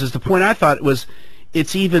happens is the point I thought was,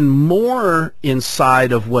 it's even more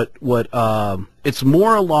inside of what it's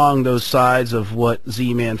more along those sides of what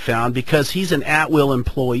Z-Man found, because he's an at-will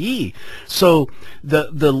employee. So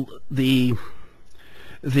the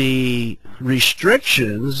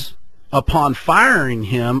restrictions upon firing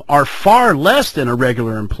him are far less than a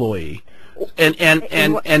regular employee. And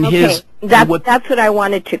his that's what I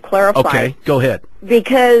wanted to clarify. Okay, go ahead.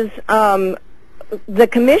 Because the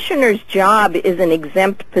commissioner's job is an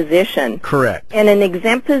exempt position. Correct. And an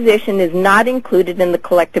exempt position is not included in the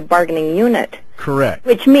collective bargaining unit. Correct.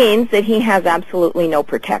 Which means that he has absolutely no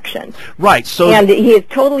protection. Right. So and he is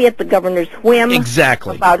totally at the governor's whim.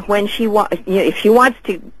 Exactly. About when she if she wants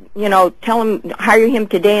to, tell him, hire him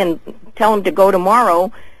today and tell him to go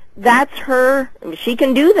tomorrow. That's her. She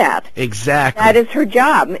can do that. Exactly. That is her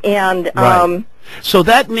job. And right. So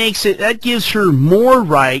that gives her more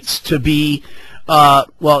rights to be.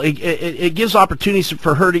 It gives opportunities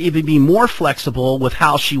for her to even be more flexible with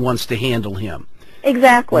how she wants to handle him.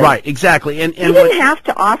 Exactly. Right, exactly. And you didn't have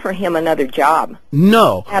to offer him another job.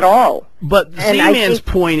 No. At all. But Z-Man's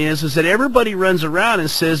point is that everybody runs around and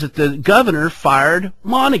says that the governor fired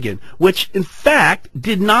Monaghan, which in fact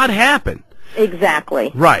did not happen.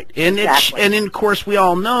 Exactly. Right. And exactly. And of course we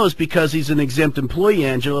all know, is because he's an exempt employee,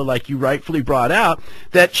 Angela, like you rightfully brought out,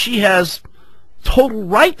 that she has total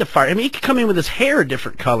right to fire. I mean, he could come in with his hair a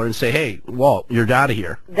different color and say, "Hey, Walt, you're out of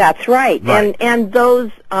here." That's right. And those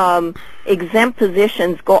exempt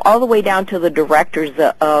positions go all the way down to the directors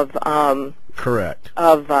of correct.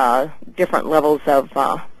 Of different levels of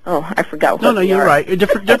I forgot. No, you're right.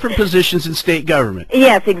 Different positions in state government.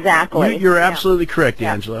 Yes, exactly. You're absolutely correct,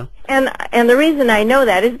 Angela. And the reason I know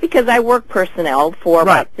that is because I worked personnel for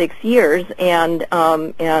about 6 years and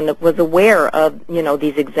was aware of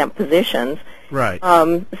these exempt positions. Right.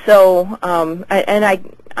 I'm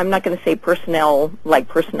not going to say personnel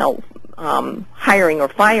hiring or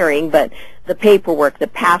firing, but the paperwork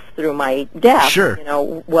that passed through my desk,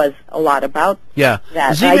 was a lot about that.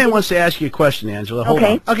 Z-Man wants to ask you a question, Angela. Hold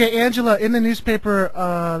on. Okay, Angela, in the newspaper,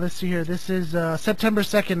 let's see here. This is September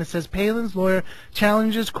 2nd. It says, Palin's lawyer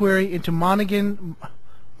challenges query into Monaghan.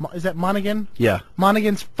 Is that Monaghan? Yeah.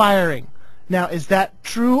 Monaghan's firing. Now, is that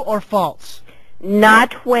true or false?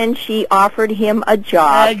 Not when she offered him a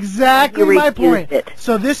job. Exactly my point. It.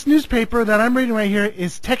 So this newspaper that I'm reading right here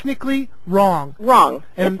is technically wrong. Wrong.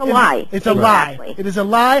 It's a lie. It's a lie. It is a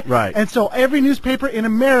lie. Right. And so every newspaper in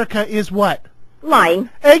America is what? Lying.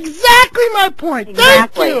 Exactly my point.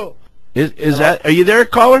 Exactly. Thank you. Is that? Are you there,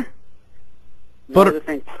 caller? Those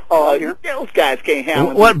guys can't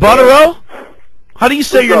handle what? Buttero? How do you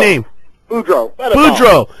say your name? Boudreaux.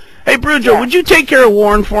 Boudreaux. Hey, Boudreaux, would you take care of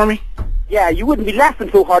Warren for me? Yeah, you wouldn't be laughing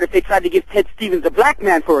so hard if they tried to give Ted Stevens a black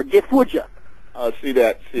man for a gift, would you? See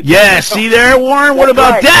that? See there, Warren? What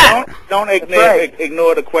about that? Don't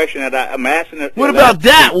ignore the question that I'm asking. What about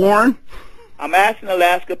that, Warren? I'm asking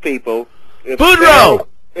Alaska people. Boudreaux!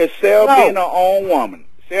 If Sarah being her own woman,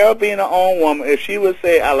 if she would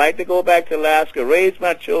say, "I'd like to go back to Alaska, raise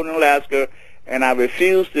my children in Alaska, and I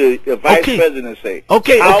refuse the vice presidency."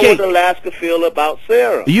 How would Alaska feel about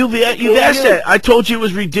Sarah? You've asked that. I told you it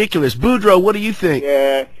was ridiculous. Boudreaux, what do you think?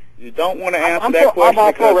 Yeah, you don't want to answer that question. I'm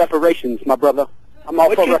all for reparations, my brother. I'm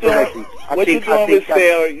all for reparations. What you doing with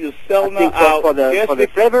Sarah? You're selling her out. For the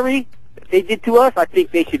slavery that they did to us, I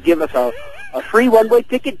think they should give us a free one-way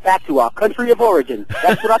ticket back to our country of origin.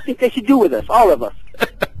 That's what I think they should do with us, all of us.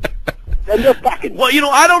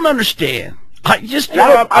 Well, I don't understand.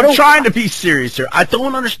 I'm trying to be serious here. I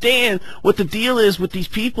don't understand what the deal is with these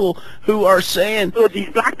people who are saying. So these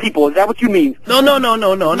black people, is that what you mean? No. I'm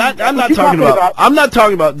not talking about. I'm not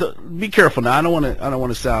talking about. Be careful now. I don't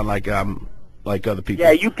want to sound like other people.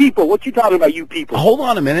 Yeah, you people. What you talking about, you people? Hold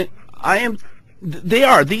on a minute. They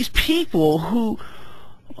are these people who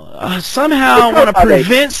somehow want to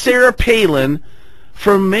prevent Sarah Palin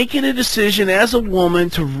from making a decision as a woman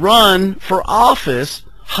to run for office.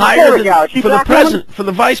 Higher than for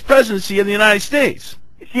the vice presidency of the United States.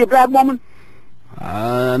 Is she a black woman?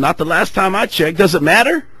 Not the last time I checked. Does it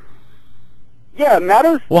matter? Yeah, it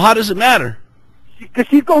matters. Well, how does it matter? Because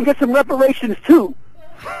she's going to get some reparations, too.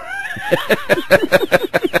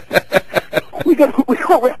 we gonna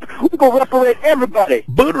reparate everybody.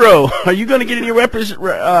 Boudreaux, are you going to get any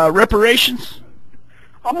reparations?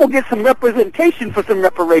 I'm going to get some representation for some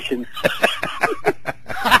reparations. All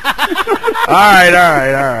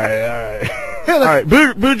right. All right,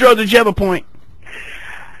 Boudreaux, did you have a point?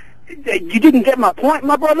 You didn't get my point,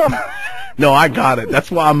 my brother? No, I got it. That's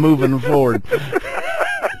why I'm moving forward.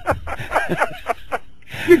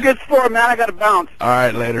 You're good sport, man. I got to bounce. All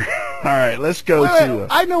right, later. All right, let's go to...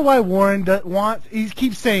 I know why Warren he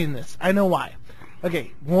keeps saying this. I know why.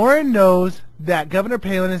 Okay, Warren knows that Governor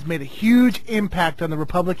Palin has made a huge impact on the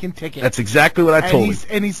Republican ticket. That's exactly what I told him.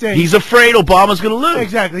 And he's saying... He's afraid Obama's going to lose.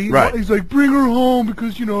 Exactly. He's like, bring her home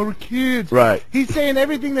because, her kids. Right. He's saying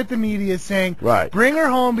everything that the media is saying. Right. Bring her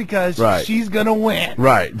home because she's going to win.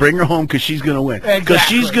 Right. Bring her home because she's going to win. Exactly. Because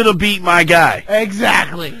she's going to beat my guy.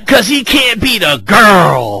 Exactly. Because he can't beat a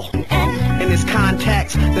girl. In this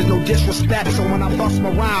context, there's no disrespect, so when I bust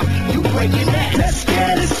my rhyme, you break it back. Let's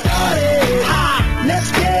get it started.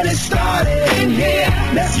 Let's get it started in here.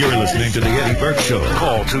 You're listening to the Eddie Burke Show.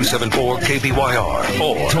 Call 274-KBYR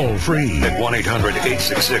or toll free at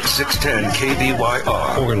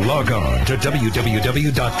 1-800-866-610-KBYR or log on to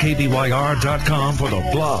www.kbyr.com for the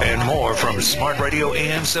blog and more from Smart Radio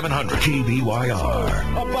AM 700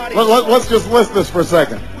 KBYR. Let's just list this for a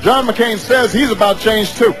second. John McCain says he's about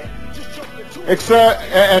change too.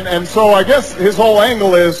 And so I guess his whole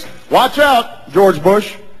angle is, watch out, George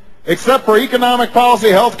Bush. Except for economic policy,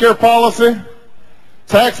 healthcare policy,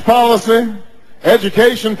 tax policy,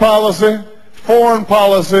 education policy, foreign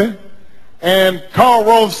policy, and Karl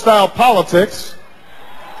Rove-style politics,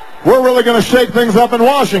 we're really going to shake things up in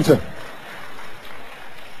Washington.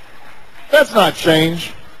 That's not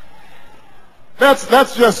change.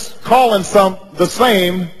 That's just calling the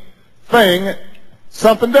same thing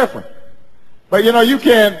something different. But you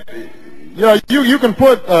can't. You can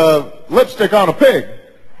put lipstick on a pig.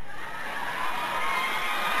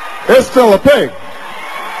 It's still a pig.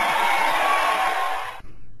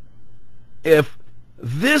 If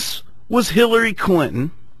this was Hillary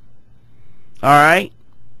Clinton, all right,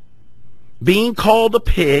 being called a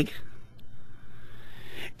pig,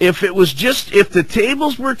 if the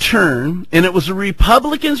tables were turned and it was the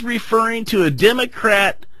Republicans referring to a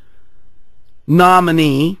Democrat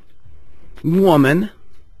nominee woman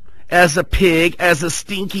as a pig, as a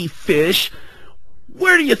stinky fish,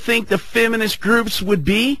 where do you think the feminist groups would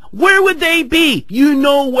be? Where would they be?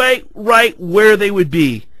 Right where they would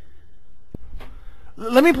be.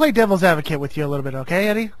 Let me play devil's advocate with you a little bit, okay,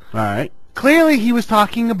 Eddie? All right. Clearly, he was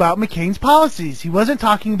talking about McCain's policies. He wasn't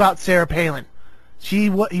talking about Sarah Palin. He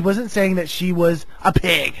wasn't saying that she was a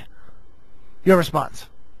pig. Your response?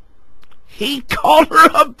 He called her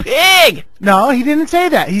a pig. No, he didn't say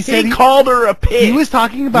that. He said he called her a pig. He was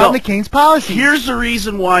talking about McCain's policies. Here's the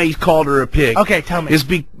reason why he called her a pig. Okay, tell me. Is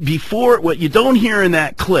before what you don't hear in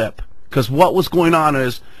that clip, because what was going on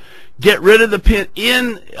is, get rid of the pit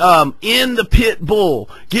in the pit bull.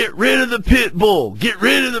 Get rid of the pit bull. Get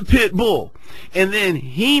rid of the pit bull. And then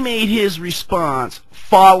he made his response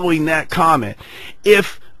following that comment.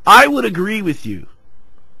 If I would agree with you,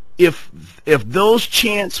 if those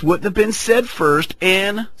chants wouldn't have been said first,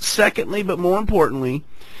 and secondly, but more importantly,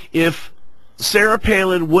 if Sarah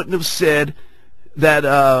Palin wouldn't have said that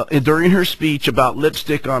during her speech about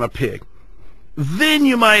lipstick on a pig, then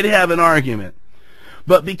you might have an argument.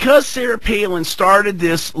 But because Sarah Palin started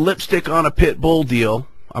this lipstick on a pit bull deal,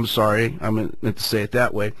 I'm sorry, I meant to say it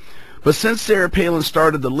that way, but since Sarah Palin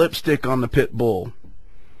started the lipstick on the pit bull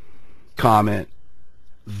comment,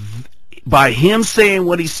 by him saying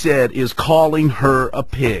what he said is calling her a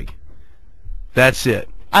pig. That's it.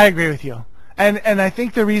 I agree with you. And I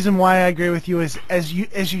think the reason why I agree with you is as you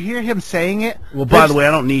hear him saying it. Well, by the way,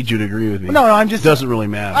 I don't need you to agree with me. No, I'm just. It doesn't really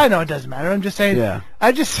matter. I know it doesn't matter. I'm just saying. Yeah.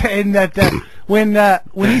 I'm just saying that when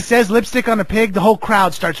he says lipstick on a pig, the whole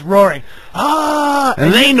crowd starts roaring.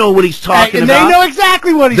 And they know what he's talking about. And they know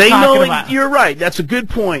exactly what he's talking about. You're right. That's a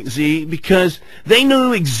good point, Z, because they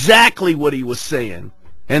knew exactly what he was saying.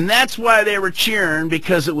 And that's why they were cheering,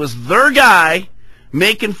 because it was their guy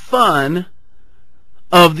making fun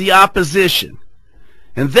of the opposition.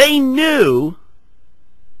 And they knew,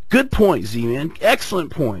 good point, Z-Man,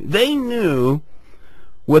 excellent point. They knew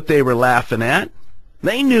what they were laughing at.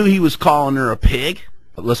 They knew he was calling her a pig.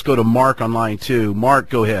 Let's go to Mark on line 2. Mark,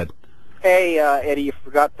 go ahead. Hey, Eddie, you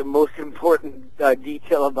forgot the most important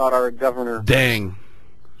detail about our governor. Dang.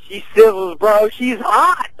 She's civil, bro. She's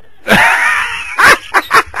hot.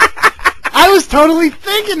 I was totally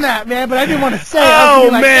thinking that, man, but I didn't want to say it. Oh,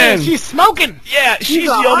 like, man. Hey, she's smoking. Yeah, she's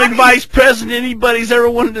the only vice president anybody's ever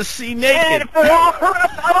wanted to see naked.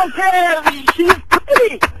 I don't care. She's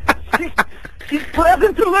pretty. She's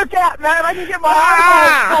pleasant to look at, man. I can get my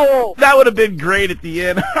eyeballs full. That would have been great at the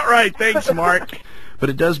end. All right, thanks, Mark. But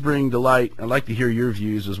it does bring to light, I'd like to hear your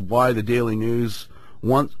views as why the Daily News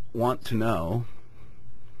want to know.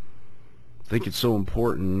 I think it's so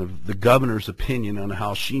important of the governor's opinion on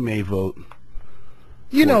how she may vote.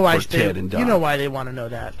 You know why Ted and Doc. You know why they want to know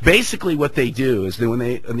that. Basically, what they do is when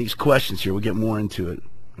they on these questions here, we'll get more into it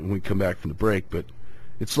when we come back from the break. But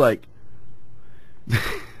it's like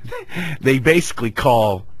they basically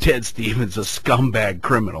call Ted Stevens a scumbag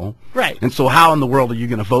criminal. Right. And so, how in the world are you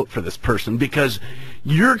going to vote for this person? Because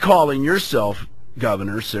you're calling yourself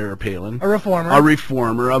Governor Sarah Palin a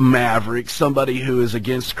reformer, a maverick, somebody who is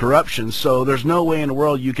against corruption. So there's no way in the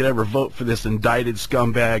world you could ever vote for this indicted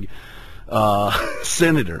scumbag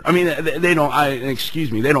senator. I mean, they don't.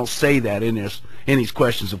 Excuse me, they don't say that in these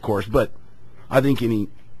questions, of course. But I think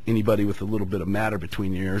anybody with a little bit of matter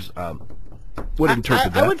between the ears would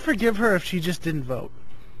interpret that. I would forgive her if she just didn't vote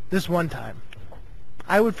this one time.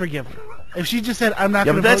 I would forgive her. If she just said, I'm not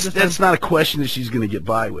going to vote this time. That's not a question that she's going to get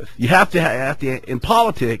by with. You have to, in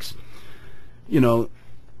politics, you know.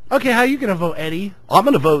 Okay, how are you going to vote, Eddie? I'm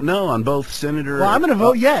going to vote no on both Senator. Well, I'm going to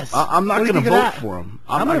vote yes. I'm not going to vote for them.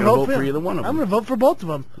 I'm not going to vote for either one of them. I'm going to vote for both of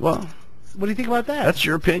them. Well, what do you think about that? That's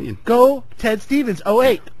your opinion. Go Ted Stevens,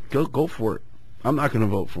 08. Go for it. I'm not going to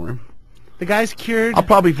vote for him. The guy's cured. I'll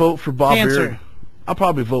probably vote for Bob cancer. Beard. I'll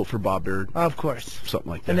probably vote for Bob Beard. Of course. Something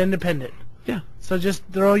like that. An independent. Yeah. So just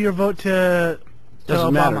throw your vote to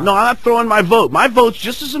Doesn't matter. No, I'm not throwing my vote. My vote's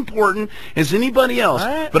just as important as anybody else.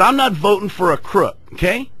 Right. But I'm not voting for a crook,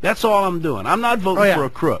 okay? That's all I'm doing. I'm not voting for a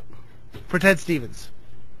crook. For Ted Stevens.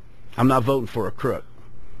 I'm not voting for a crook.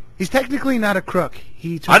 He's technically not a crook.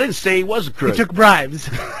 I didn't say he was a crook. He took bribes.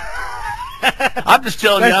 I'm just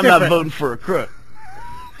telling you I'm not voting for a crook.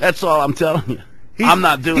 That's all I'm telling you. I'm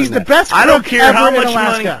not doing that. He's the best crook I don't care ever how in much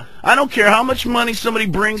Alaska. money. I don't care how much money somebody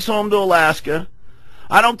brings home to Alaska.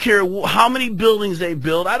 I don't care how many buildings they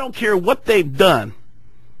build. I don't care what they've done.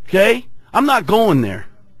 Okay? I'm not going there.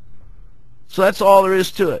 So that's all there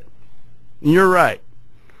is to it. And you're right.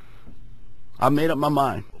 I made up my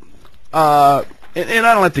mind. And I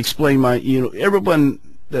don't have to explain everyone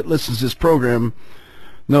that listens to this program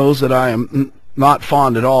knows that I am not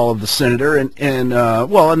fond at all of the senator, and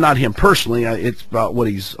not him personally. It's about what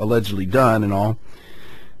he's allegedly done and all.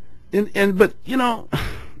 But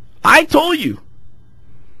I told you.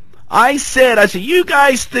 I said, you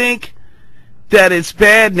guys think that it's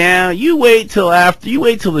bad now. You wait till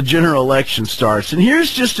the general election starts, and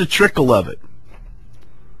here's just a trickle of it.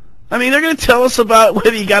 I mean, they're going to tell us about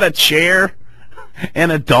whether you got a chair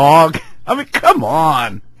and a dog. I mean, come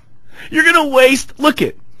on. You're going to waste. Look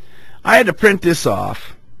it. I had to print this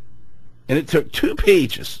off, and it took 2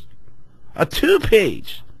 pages, a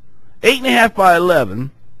 2-page, 8.5 by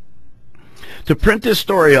 11, to print this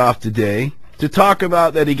story off today, to talk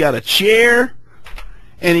about that he got a chair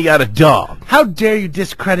and he got a dog. How dare you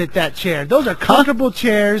discredit that chair? Those are comfortable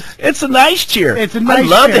chairs. It's a nice chair. It's a nice chair. I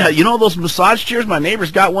love that. You know those massage chairs? My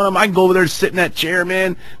neighbor's got one of them. I can go over there and sit in that chair,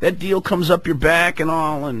 man. That deal comes up your back and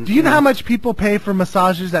all. And do you know how much people pay for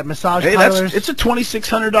massages at massage parlors? It's a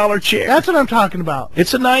 $2,600 chair. That's what I'm talking about.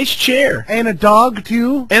 It's a nice chair. And a dog,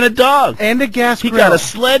 too. And a dog. And a gas grill. He got a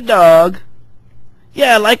sled dog.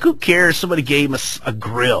 Yeah, like who cares? Somebody gave him a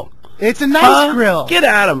grill. It's a nice grill. Get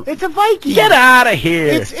out of him. It's a Viking. Get out of here.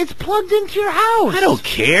 It's plugged into your house. I don't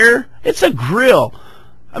care. It's a grill.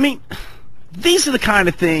 I mean, these are the kind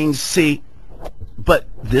of things, see, but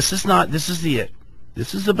this is it.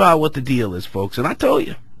 This is about what the deal is, folks. And I told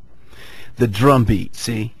you. The drum beat,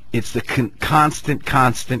 see? It's the constant.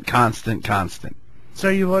 So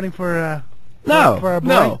are you voting for No. for a boy?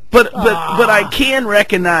 No. But I can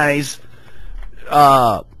recognize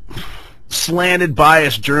slanted,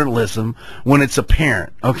 biased journalism when it's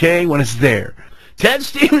apparent, okay? When it's there. Ted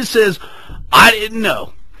Stevens says, I didn't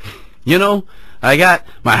know. I got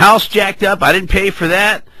my house jacked up. I didn't pay for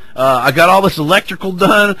that. I got all this electrical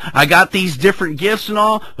done. I got these different gifts and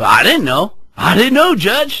all. But I didn't know. I didn't know,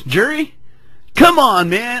 judge, jury. Come on,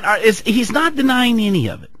 man. He's not denying any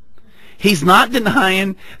of it. He's not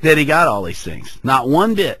denying that he got all these things. Not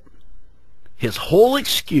one bit. His whole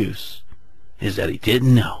excuse is that he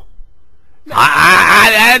didn't know.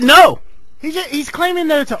 I know. He's claiming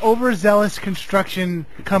that it's an overzealous construction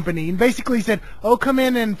company, and basically said, "Oh, come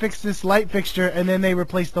in and fix this light fixture," and then they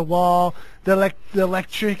replaced the wall, the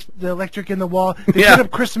electric in the wall. They put up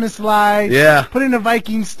Christmas lights. Yeah. Put in a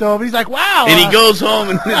Viking stove. He's like, "Wow!" And he goes home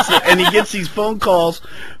and he gets these phone calls,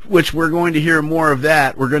 which we're going to hear more of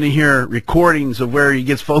that. We're going to hear recordings of where he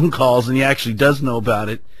gets phone calls and he actually does know about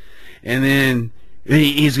it, and then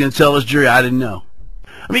he's going to tell his jury, "I didn't know."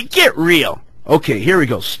 I mean, get real. Okay, here we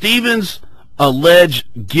go. Stevens'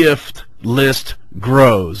 alleged gift list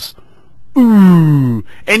grows. Ooh.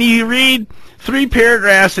 And you read 3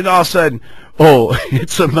 paragraphs and all of a sudden, oh,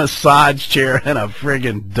 it's a massage chair and a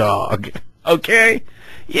friggin' dog. Okay?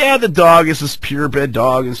 Yeah, the dog is this purebred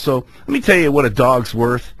dog, and so let me tell you what a dog's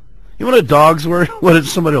worth. You know what a dog's worth? What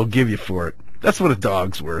somebody will give you for it. That's what a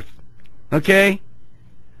dog's worth. Okay?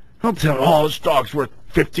 Don't tell me, oh, this dog's worth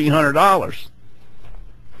 $1,500.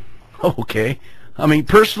 Okay. I mean,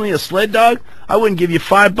 personally, a sled dog, I wouldn't give you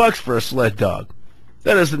 $5 for a sled dog.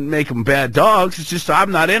 That doesn't make them bad dogs. It's just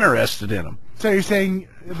I'm not interested in them. So you're saying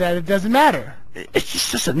that it doesn't matter? It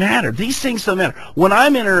just doesn't matter. These things don't matter. What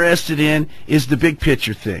I'm interested in is the big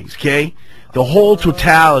picture things, okay? The whole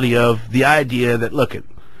totality of the idea that, look,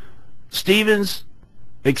 Stevens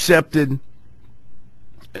accepted,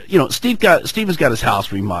 you know, Stevens got his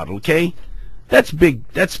house remodeled, okay? That's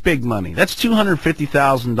big money. That's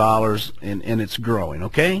 $250,000 and it's growing,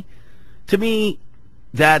 okay? To me,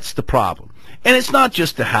 that's the problem. And it's not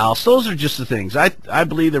just the house. Those are just the things. I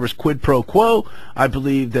believe there was quid pro quo. I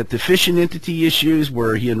believe that the fishing entity issues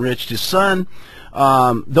where he enriched his son,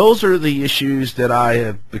 those are the issues that I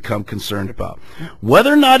have become concerned about.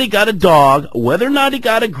 Whether or not he got a dog, whether or not he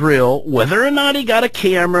got a grill, whether or not he got a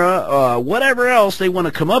camera, whatever else they want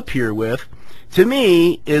to come up here with, to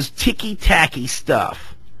me, is ticky-tacky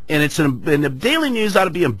stuff. And and the Daily News ought to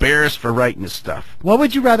be embarrassed for writing this stuff. What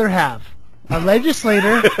would you rather have? A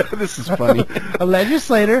legislator... This is funny. A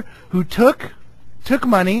legislator who took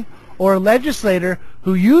money, or a legislator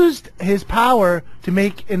who used his power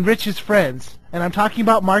to enrich his friends? And I'm talking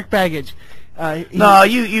about Mark Baggage. No,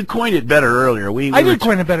 you coined it better earlier. I did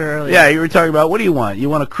coin it better earlier. Yeah, you were talking about, what do you want? You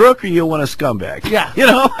want a crook or you want a scumbag? Yeah. You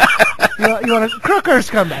know? you want a crook or a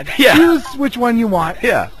scumbag? Yeah. Choose which one you want.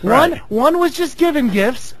 Yeah, right. One was just given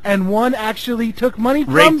gifts, and one actually took money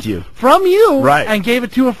Raped you. From you right. and gave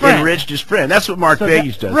it to a friend. Enriched his friend. That's what Mark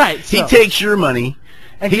Baggage does. Right. He takes your money.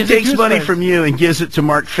 And he takes money from you and gives it to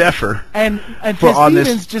Mark Pfeffer. And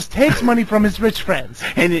Stevens just takes money from his rich friends.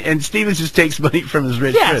 And Stevens just takes money from his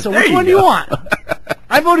rich friends. Yeah, so which one do you want?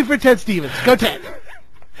 I'm voting for Ted Stevens. Go Ted.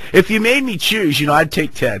 If you made me choose, I'd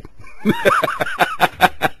take Ted.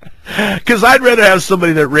 Because I'd rather have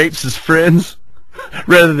somebody that rapes his friends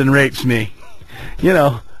rather than rapes me.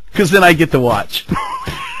 Because then I get to watch.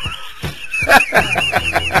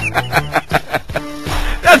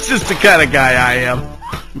 That's just the kind of guy I am.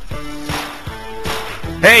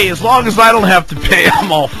 Hey, as long as I don't have to pay,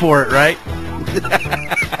 I'm all for it, right?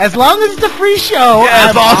 As long as it's a free show, yeah,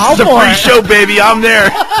 as long as it's a free show, baby, I'm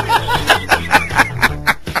there.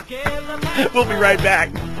 We'll be right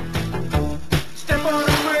back. Step on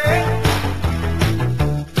the brick,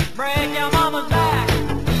 break your mama's back.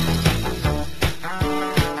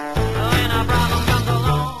 When a problem comes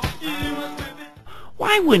along, you must whip it.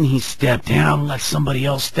 Why wouldn't he step down and let somebody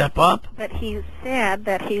else step up? But he said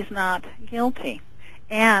that he's not guilty.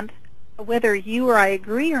 And whether you or I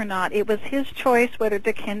agree or not, it was his choice whether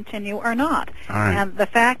to continue or not. Right. And the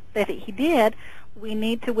fact that he did, we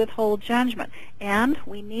need to withhold judgment. And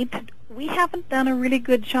we haven't done a really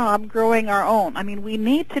good job growing our own. I mean, we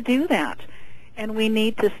need to do that. And we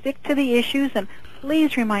need to stick to the issues and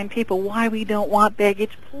please remind people why we don't want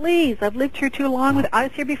baggage. Please, I've lived here too long. I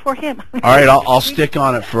was here before him. All right, I'll stick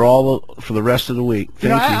on it for the rest of the week.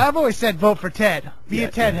 Thank you. I've always said vote for Ted. Be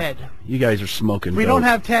a Ted head. You guys are smoking. If we don't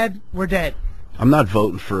have Ted, we're dead. I'm not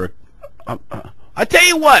voting for I tell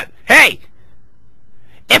you what. Hey,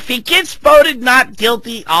 if he gets voted not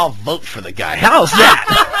guilty, I'll vote for the guy. How's that?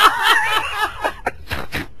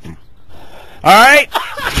 All right.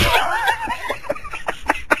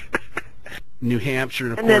 New Hampshire,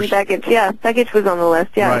 and of course. Then Baggage, Baggage was on the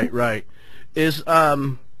list, yeah. Right. Is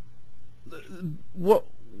what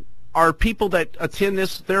are people that attend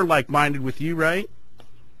this? They're like-minded with you, right?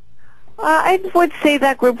 I would say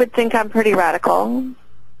that group would think I'm pretty radical.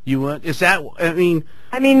 You would? Is that? I mean,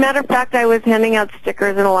 matter of fact, I was handing out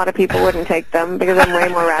stickers, and a lot of people wouldn't take them because I'm way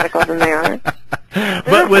more radical than they are.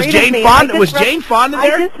 But was Jane Fonda? Was Jane Fonda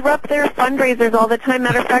there? I disrupt their fundraisers all the time.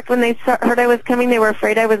 Matter of fact, when they heard I was coming, they were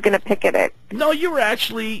afraid I was going to picket it. No, you were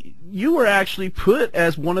actually put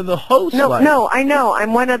as one of the hosts. No, I know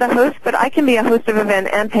I'm one of the hosts, but I can be a host of an event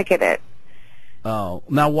and picket it. Oh,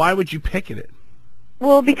 now why would you picket it?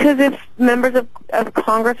 Well, because if members of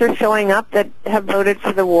Congress are showing up that have voted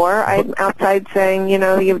for the war, I'm outside saying,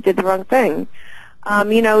 you did the wrong thing.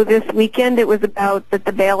 This weekend it was about that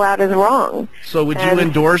the bailout is wrong. So would you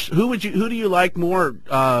endorse, who do you like more,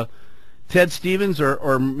 Ted Stevens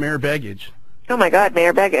or Mayor Begich? Oh my God,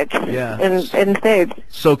 Mayor Begich. Yeah. And Sage.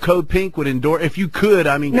 So Code Pink would endorse, if you could,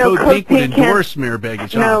 No, Code Pink would endorse Mayor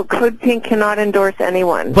Begich. No, Code Pink cannot endorse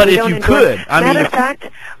anyone. But if you could, matter of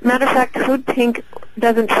fact, Code Pink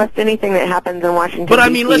doesn't trust anything that happens in Washington. But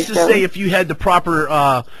let's just say if you had the proper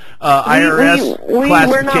IRS classification.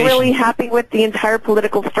 We're not really happy with the entire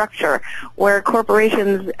political structure, where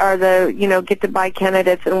corporations are get to buy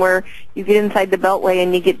candidates, and where you get inside the Beltway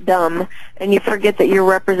and you get dumb, and you forget that you're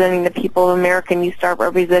representing the people of America, and you start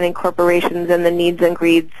representing corporations and the needs and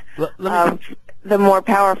greeds of the more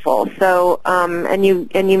powerful. So, and you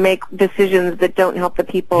make decisions that don't help the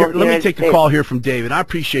people. Here, let me take a call here from David. I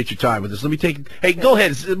appreciate your time with us. Let me take. Hey, go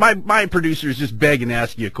ahead. My producer is just begging to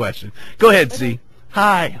ask you a question. Go ahead, Z.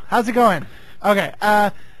 Hi. How's it going? Okay.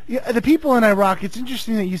 The people in Iraq. It's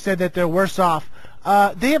interesting that you said that they're worse off.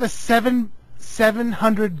 They have a $700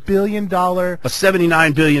 billion, a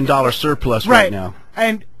 $79 billion surplus right now.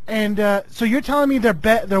 And so you're telling me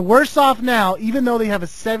they're worse off now, even though they have a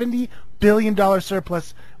 $70 billion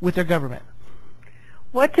surplus with their government.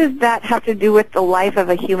 What does that have to do with the life of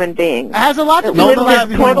a human being? It has a lot to do with the life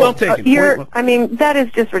of a human being. That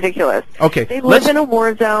is just ridiculous. Okay. They live in a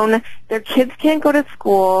war zone. Their kids can't go to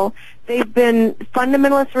school. They've been,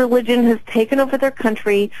 fundamentalist religion has taken over their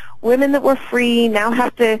country. Women that were free now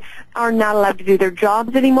are not allowed to do their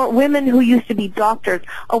jobs anymore. Women who used to be doctors.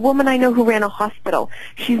 A woman I know who ran a hospital.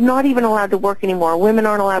 She's not even allowed to work anymore. Women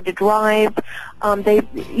aren't allowed to drive.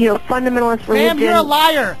 Fundamentalist religion. Ma'am, you're a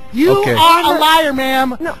liar. You are a liar,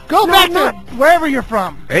 ma'am. Go back to wherever you're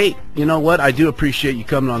from. Hey, you know what? I do appreciate you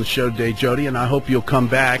coming on the show today, Jody, and I hope you'll come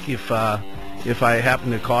back if I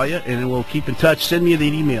happen to call you, and we'll keep in touch. Send me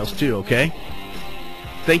the emails too, okay?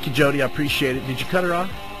 Thank you, Jody. I appreciate it. Did you cut her off?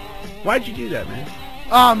 Why'd you do that, man?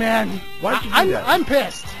 Oh, man. Why'd you do that? I'm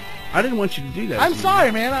pissed. I didn't want you to do that. I'm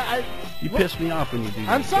sorry, man. You pissed me off when you do that.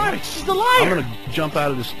 I'm sorry. Okay? She's a liar. I'm going to jump out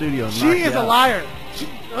of the studio and knock you out. She is a liar.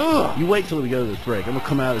 You wait till we go to this break. I'm going to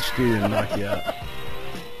come out of the studio and knock you out.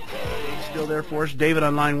 Still there for us? David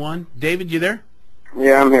on line 1. David, you there?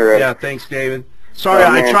 Yeah, I'm here, Ed. Yeah, thanks, David. Sorry,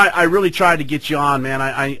 I really tried to get you on, man.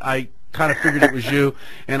 I kind of figured it was you,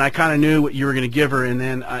 and I kind of knew what you were going to give her, and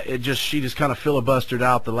then she just kind of filibustered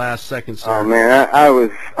out the last second. Sir. Oh man, I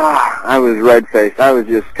was red faced. I was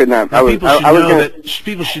just could not. People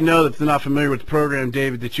should know that if they're not familiar with the program,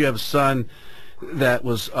 David, that you have a son that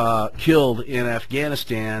was killed in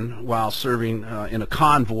Afghanistan while serving in a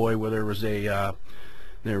convoy where there was a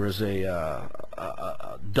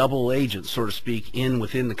double agent, so to speak,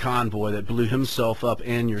 within the convoy that blew himself up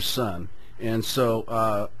and your son. And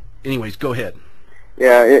so, anyways, go ahead.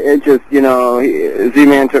 Yeah, it just,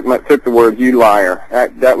 Z-Man took the words, "you liar."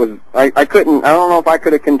 That was, I couldn't, I don't know if I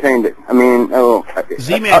could have contained it. I mean,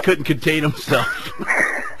 Z-Man couldn't contain himself.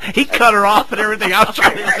 He cut her off and everything. I was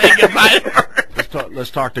trying to say goodbye to her. Let's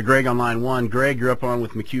talk to Greg on line 1. Greg, you're up on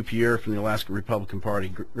with McHugh Pierre from the Alaska Republican Party.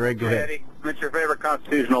 Greg, go ahead. Eddie, it's your favorite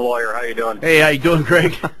constitutional lawyer. How you doing? Hey, how you doing,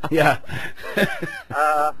 Greg? Yeah.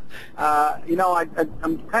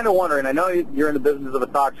 I'm kind of wondering. I know you're in the business of a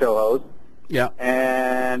talk show host. Yeah.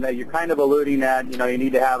 And you're kind of alluding that, you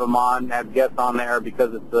need to have them on, have guests on there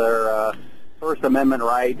because it's their First Amendment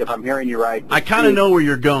right, if I'm hearing you right. I kind of know where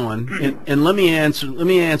you're going, and let me answer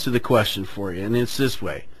the question for you, and it's this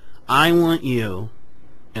way. I want you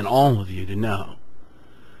and all of you to know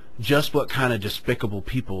just what kind of despicable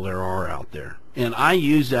people there are out there. And I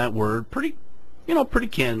use that word pretty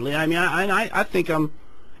candidly. I mean, I think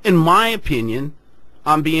in my opinion,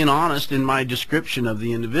 I'm being honest in my description of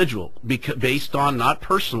the individual, based on, not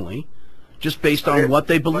personally, just based on what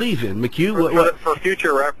they believe in. McHugh, for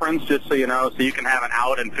future reference, just so you know, so you can have an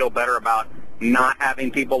out and feel better about not having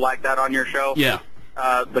people like that on your show. Yeah.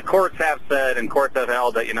 The courts have said and courts have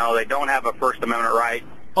held that, they don't have a First Amendment right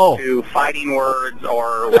to fighting words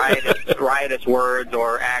or riotous words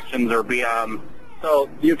or actions or so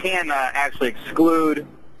you can actually exclude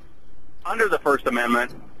under the First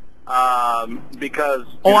Amendment because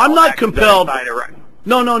I'm not compelled.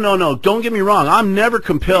 No. Don't get me wrong. I'm never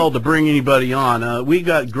compelled to bring anybody on. We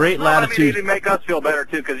got great latitude. It make us feel better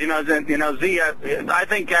too, because Z. I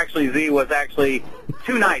think actually Z was actually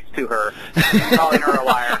too nice to her, calling her a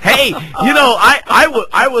liar. Hey,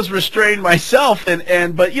 I was restrained myself,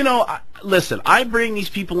 but listen, I bring these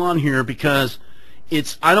people on here because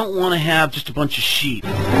I don't want to have just a bunch of sheep.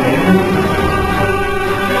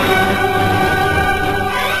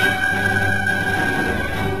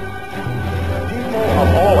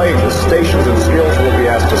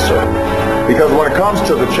 Because when it comes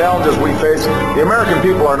to the challenges we face, the American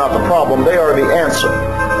people are not the problem, they are the answer.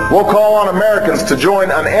 We'll call on Americans to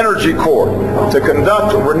join an energy corps to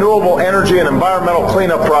conduct renewable energy and environmental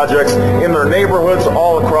cleanup projects in their neighborhoods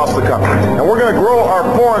all across the country. And we're going to grow our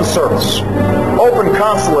foreign service, open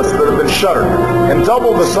consulates that have been shuttered, and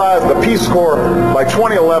double the size of the Peace Corps by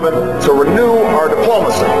 2011 to renew our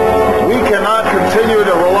diplomacy. We cannot continue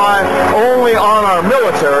to rely only on our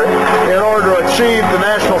military in order to achieve the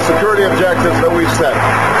national security objectives that we've set.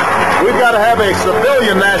 We've got to have a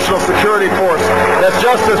civilian national security force that's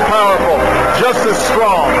just as powerful, just as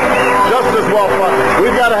strong, just as well funded.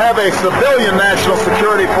 We've got to have a civilian national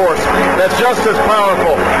security force that's just as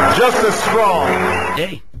powerful, just as strong.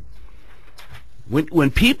 Hey, when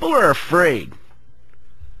people are afraid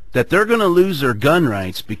that they're going to lose their gun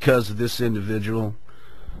rights because of this individual,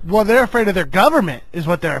 well, they're afraid of their government is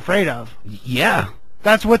what they're afraid of. Yeah.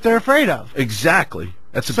 That's what they're afraid of. Exactly.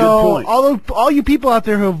 That's a good point. So all you people out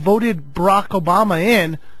there who have voted Barack Obama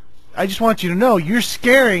in, I just want you to know you're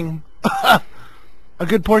scaring a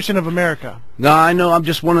good portion of America. No, I know. I'm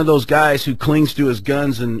just one of those guys who clings to his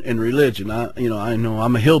guns and religion. I know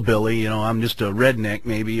I'm a hillbilly. I'm just a redneck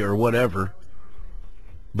maybe or whatever.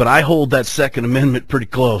 But I hold that Second Amendment pretty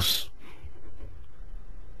close.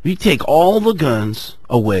 You take all the guns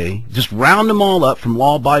away, just round them all up from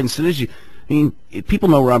law-abiding citizens. I mean, people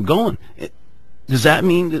know where I'm going. Does that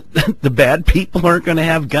mean that the bad people aren't going to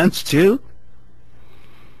have guns too?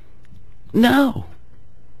 No.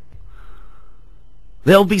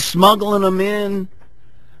 They'll be smuggling them in.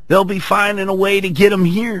 They'll be finding a way to get them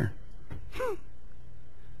here.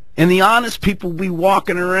 And the honest people will be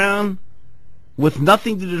walking around with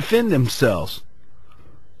nothing to defend themselves.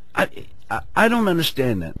 I don't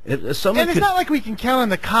understand that. And it's not like we can count on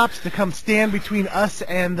the cops to come stand between us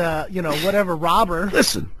and the, whatever robber.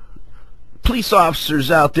 Listen. Police officers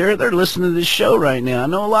out there, they're listening to this show right now. I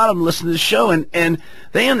know a lot of them listen to this show, and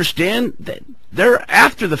they understand that they're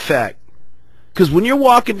after the fact. Because when you're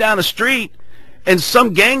walking down the street and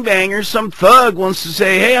some gangbanger, some thug wants to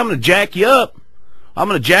say, hey, I'm going to jack you up, I'm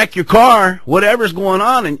going to jack your car, whatever's going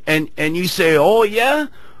on, and you say, oh, yeah?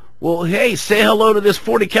 Well, hey, say hello to this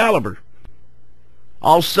 .40 caliber.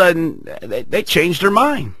 All of a sudden, they change their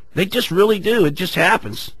mind. They just really do. It just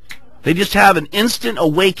happens. They just have an instant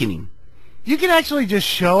awakening. You can actually just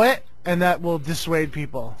show it, and that will dissuade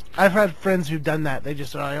people. I've had friends who've done that. They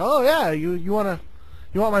just are like, "Oh yeah, you want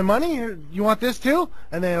my money? You want this too?"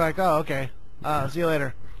 And they're like, "Oh okay, see you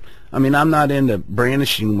later." I mean, I'm not into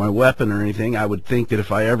brandishing my weapon or anything. I would think that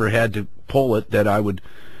if I ever had to pull it, that I would,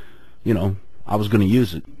 I was going to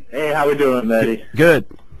use it. Hey, how we doing, Eddie? Good.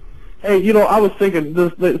 Hey, I was thinking the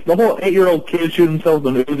whole 8-year-old kid shooting themselves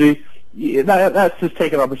with an Uzi. That's just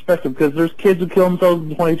taking our perspective because there's kids who kill themselves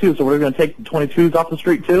with 22, so we're going to take the 22s off the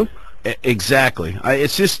street too? Exactly.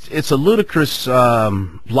 It's a ludicrous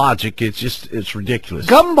logic. It's ridiculous.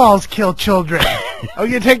 Gumballs kill children. Oh,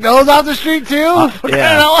 you take those off the street too?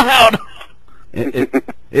 Yeah.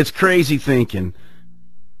 It's crazy thinking.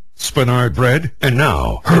 Spanard bread, and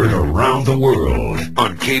now heard around the world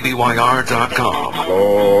on KBYR.com.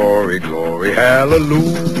 Glory, glory,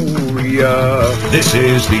 hallelujah. This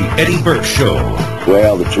is the Eddie Burke Show.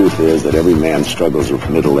 Well, the truth is that every man struggles with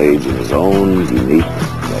middle age in his own unique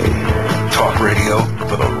way. Talk radio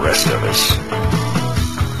for the rest of us.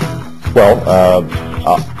 Well,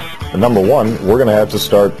 number one, we're going to have to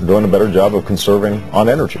start doing a better job of conserving on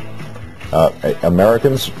energy.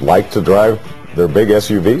 Americans like to drive their big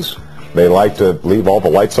SUVs. They like to leave all the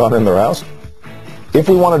lights on in their house. If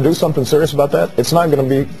we want to do something serious about that, it's not going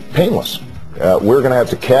to be painless. We're going to have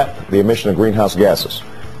to cap the emission of greenhouse gases.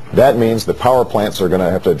 That means the power plants are going to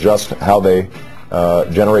have to adjust how they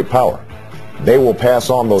generate power. They will pass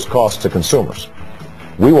on those costs to consumers.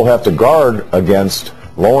 We will have to guard against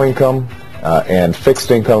low-income and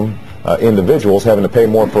fixed-income individuals having to pay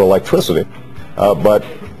more for electricity, but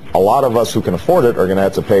a lot of us who can afford it are going to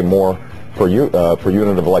have to pay more per unit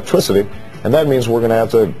of electricity, and that means we're going to have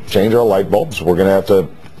to change our light bulbs. We're going to have to,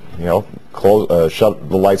 shut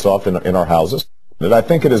the lights off in our houses. And I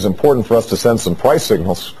think it is important for us to send some price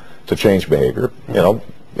signals to change behavior.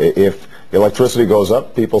 If electricity goes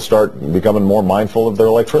up, people start becoming more mindful of their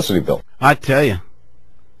electricity bill. I tell you,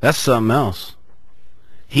 that's something else.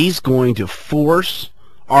 He's going to force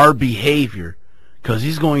our behavior because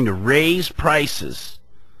he's going to raise prices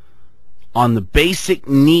on the basic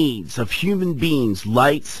needs of human beings,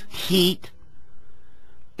 lights, heat,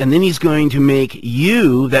 and then he's going to make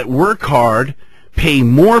you that work hard pay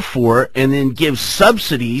more for it and then give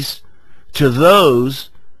subsidies to those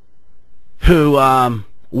who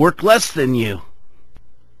work less than you.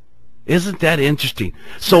 Isn't that interesting?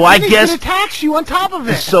 So I guess it attacks you on top of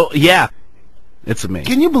it. So yeah, it's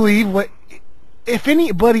amazing. Can you believe what? If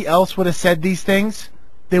anybody else would have said these things,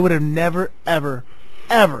 they would have never, ever,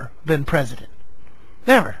 ever been president.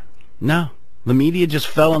 Never. No, the media just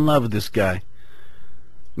fell in love with this guy.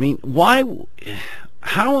 I mean, why?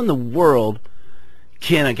 How in the world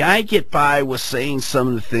can a guy get by with saying some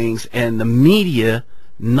of the things and the media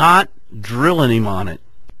not drilling him on it?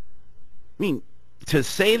 I mean, to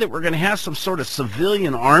say that we're going to have some sort of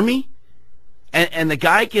civilian army and the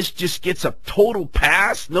guy just gets a total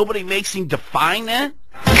pass, nobody makes him define that?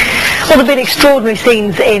 Well, there have been extraordinary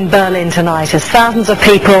scenes in Berlin tonight as thousands of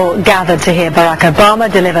people gathered to hear Barack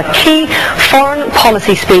Obama deliver key foreign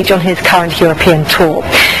policy speech on his current European tour.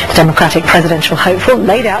 The Democratic presidential hopeful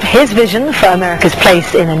laid out his vision for America's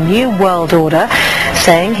place in a new world order,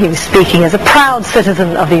 saying he was speaking as a proud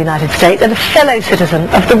citizen of the United States and a fellow citizen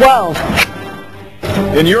of the world.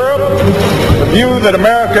 In Europe, the view that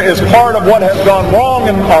America is part of what has gone wrong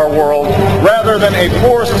in our world, rather than a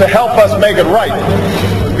force to help us make it right,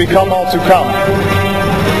 has become all too common.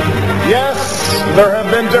 Yes, there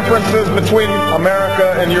have been differences between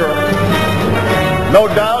America and Europe. No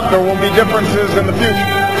doubt there will be differences in the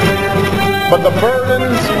future. But the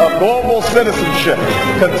burdens of global citizenship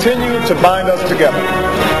continue to bind us together.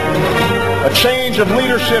 A change of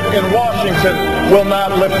leadership in Washington will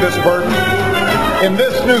not lift this burden. In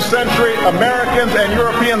this new century, Americans and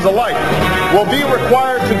Europeans alike will be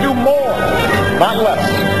required to do more, not less.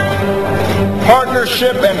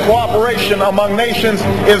 Partnership and cooperation among nations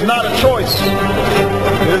is not a choice.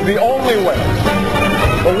 It is the only way,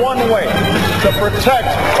 the one way, to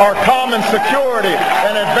protect our common security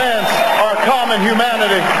and advance our common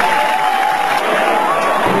humanity.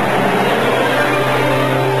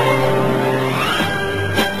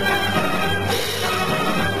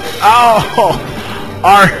 Oh,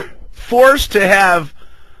 are forced to have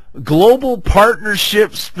global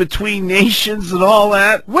partnerships between nations and all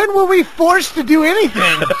that. When were we forced to do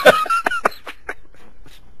anything?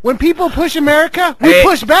 When people push America, we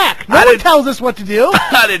push back. No one tells us what to do.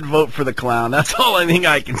 I didn't vote for the clown. That's all I think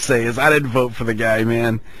I can say is I didn't vote for the guy,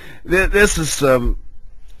 man. This is some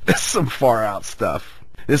far out stuff.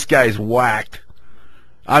 This guy's whacked.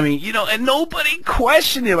 I mean, you know, and nobody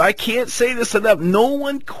questioned him. I can't say this enough. No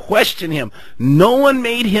one questioned him. No one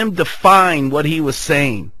made him define what he was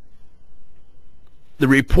saying. The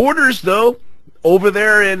reporters, though, over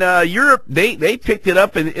there in Europe, they picked it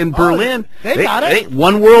up in Berlin. They got it.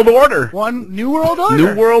 One world order. One new world order.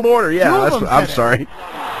 New world order, yeah. I'm sorry.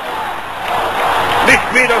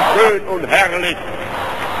 Nicht wieder schön und herrlich,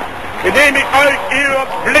 indem ich euch ihre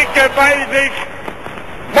Blicke bei sich.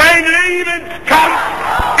 Mein Lebenskampf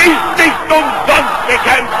ist nicht umsonst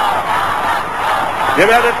gekämpft. Ihr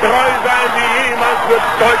werdet treu sein, wie jemals wird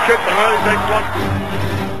Deutsche treu sein.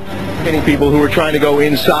 People who were trying to go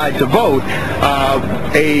inside to vote.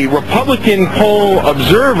 A Republican poll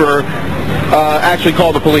observer actually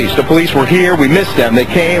called the police. The police were here. We missed them. They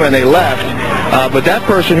came and they left. But that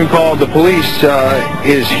person who called the police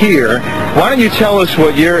is here. Why don't you tell us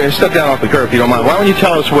what step down off the curb if you don't mind. Why don't you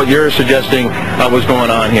tell us what you're suggesting was going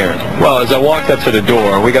on here? Well, as I walked up to the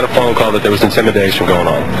door, we got a phone call that there was intimidation going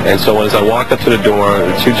on. And so as I walked up to the door,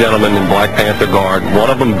 two gentlemen in Black Panther garb, one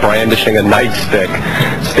of them brandishing a nightstick,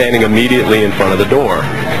 standing immediately in front of the door.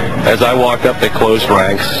 As I walked up, they closed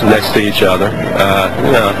ranks next to each other.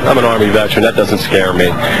 You know, I'm an Army veteran. That doesn't scare me.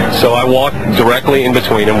 So I walked directly in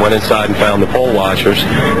between them, went inside and found the poll watchers.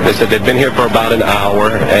 They said they'd been here for about an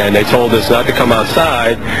hour, and they told us not to come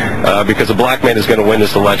outside because a black man is going to win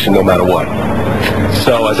this election no matter what.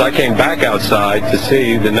 So as I came back outside to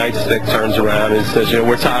see, the nightstick turns around and says, you know,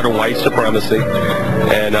 we're tired of white supremacy.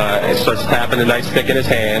 And it starts tapping the nightstick in his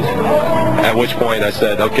hand, at which point I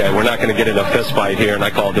said, okay, we're not going to get in a fist fight here, and I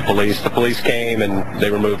called the police. The police came, and they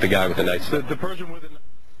removed the guy with the nightstick. The person with the...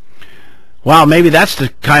 Wow, maybe that's the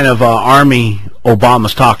kind of army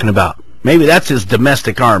Obama's talking about. Maybe that's his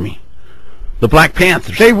domestic army. The Black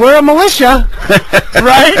Panthers. They were a militia,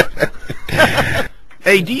 right?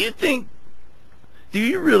 Hey, do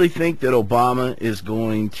you really think that Obama is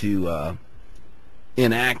going to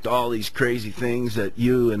enact all these crazy things that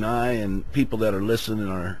you and I and people that are listening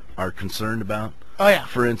are concerned about? Oh, yeah.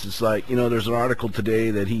 For instance, like, you know, there's an article today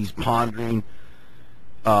that he's pondering,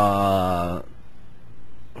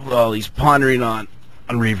 he's pondering on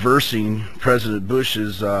reversing President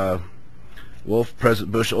Bush's,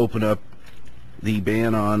 President Bush opened up the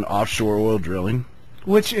ban on offshore oil drilling.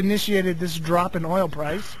 Which initiated this drop in oil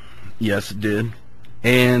price. Yes, it did.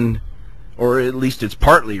 Or at least it's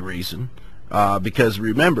partly reason, because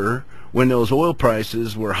remember, when those oil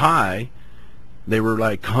prices were high, they were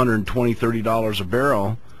like $120, $30 a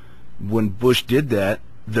barrel. When Bush did that,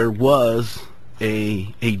 there was a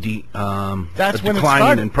decline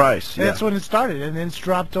in price. That's when it started, and then it's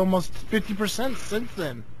dropped almost 50% since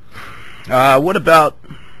then. What about?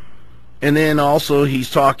 And then also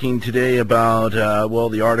he's talking today about. Well,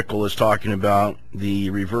 the article is talking about the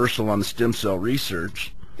reversal on the stem cell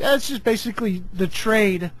research. Yeah, it's just basically the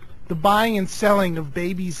trade, the buying and selling of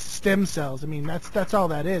babies' stem cells. I mean, that's all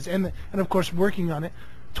that is, and of course working on it.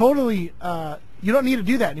 Totally, you don't need to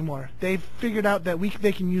do that anymore. They've figured out that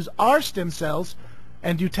they can use our stem cells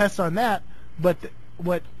and do tests on that. But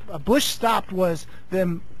what Bush stopped was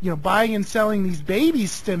them, buying and selling these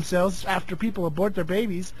babies' stem cells after people abort their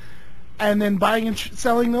babies, and then buying and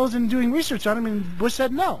selling those and doing research on them. And Bush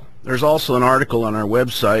said no. There's also an article on our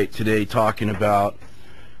website today talking about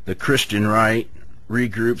the Christian right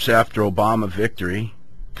regroups after Obama victory.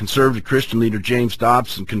 Conservative Christian leader James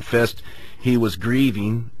Dobson confessed he was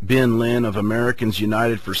grieving. Ben Lynn of Americans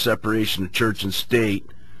United for Separation of Church and State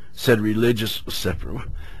said religious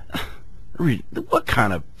what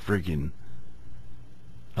kind of friggin'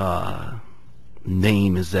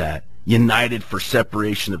 name is that? United for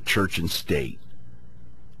Separation of Church and State.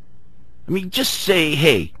 I mean, just say,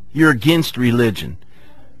 hey, you're against religion.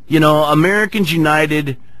 Americans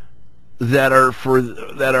United that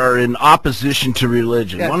are in opposition to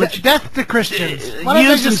religion. Yeah, death to Christians. Why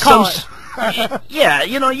don't they just call it? Yeah,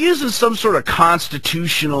 using some sort of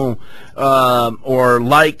constitutional or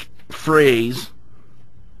like phrase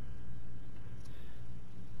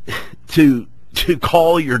to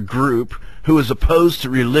call your group who is opposed to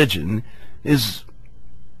religion is,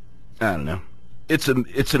 I don't know. It's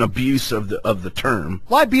an abuse of the term.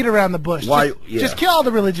 Why beat around the bush? Why? Just kill all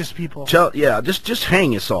the religious people. Just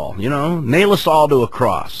hang us all. Nail us all to a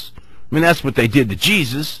cross. I mean, that's what they did to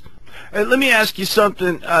Jesus. Let me ask you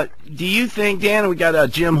something. Do you think, Dan, we got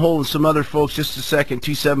Jim holding some other folks, just a second,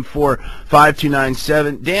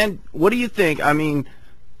 274-5297. Dan, what do you think? I mean,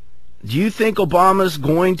 do you think Obama's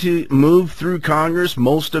going to move through Congress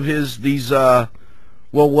most of these, in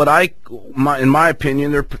my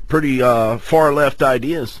opinion, they're pretty far left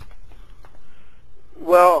ideas?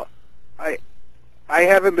 Well, I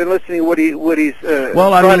haven't been listening what he's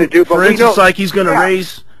trying to do. But for instance, like he's going to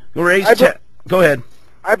raise. Go ahead.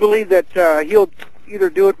 I believe that he'll either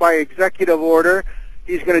do it by executive order.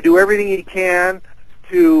 He's going to do everything he can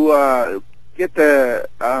to get the.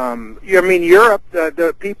 Europe.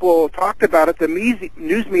 The people talked about it. The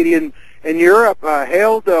news media in Europe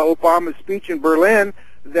hailed Obama's speech in Berlin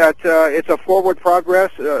that it's a forward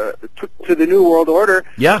progress to the New World Order.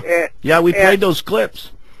 Yeah, we played those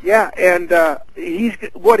clips. Yeah, and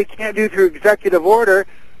what he can't do through executive order,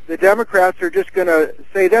 the Democrats are just going to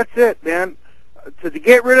say, that's it, man. To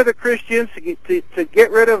get rid of the Christians, to get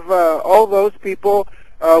rid of all those people,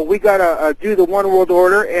 we got to do the one world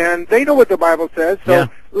order, and they know what the Bible says, so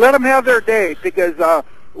let them have their day, because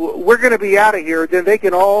we're going to be out of here. Then they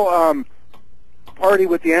can all party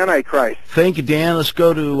with the Antichrist. Thank you, Dan. Let's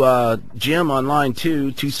go to Jim on line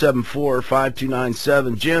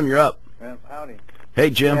 274-5297. Jim, you're up. Howdy. Hey,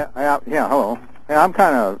 Jim. Yeah, hello. Yeah, I'm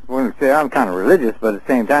kind of religious, but at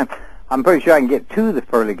the same time, I'm pretty sure I can get to the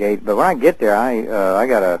pearly gate. But when I get there, I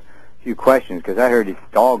got a few questions, because I heard these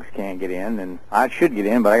dogs can't get in, and I should get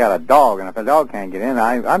in, but I got a dog, and if a dog can't get in,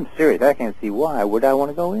 I'm serious. I can't see why would I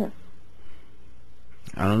want to go in.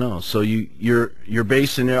 I don't know. So you're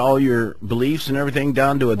basing all your beliefs and everything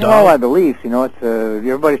down to a dog? All my beliefs, it's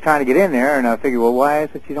everybody's trying to get in there, and I figure, well, why is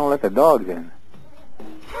it you don't let the dogs in?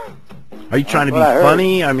 Are you trying to be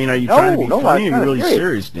funny? I mean, are you trying to be funny, or are you really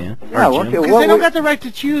serious, Dan? Yeah, because they don't got the right to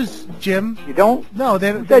choose, Jim. You don't? No,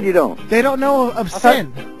 You said you don't. They don't know of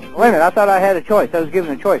sin. Wait a minute, I thought I had a choice. I was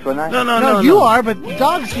given a choice, wasn't I? No, you are, but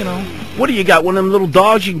dogs, What do you got, one of them little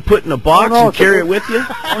dogs you can put in a box and carry it with you?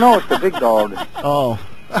 Oh, no, it's a big dog. Oh.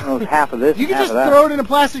 It's half of this, you can half just of that. throw it in a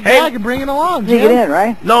plastic bag and bring it along, Jim. Sneak it in,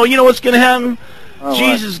 right? No, you know what's going to happen? Oh,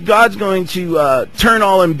 Jesus, God's going to turn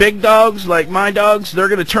all them big dogs, like my dogs, they're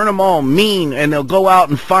going to turn them all mean, and they'll go out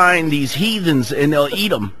and find these heathens, and they'll eat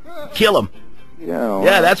them, kill them.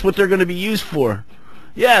 Yeah, that's what they're going to be used for.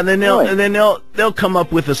 Yeah, and then they'll come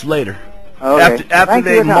up with us later. Okay. After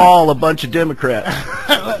they maul a bunch of Democrats.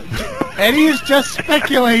 Eddie is just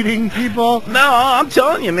speculating, people. No, I'm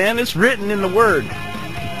telling you, man, it's written in the Word.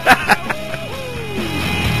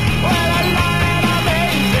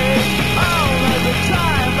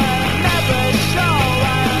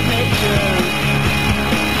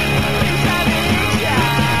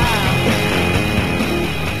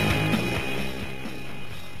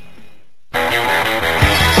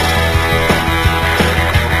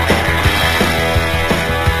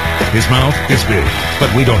 His mouth is big, but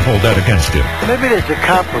we don't hold that against him. Maybe there's a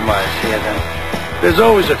compromise here then. There's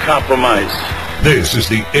always a compromise. This is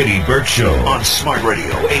the Eddie Burke Show on Smart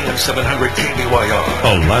Radio, AM 700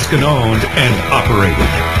 KBYR. Alaskan owned and operated.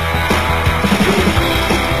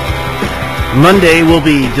 Monday we'll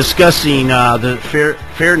be discussing the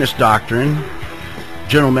Fairness Doctrine.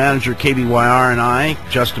 General Manager KBYR and I,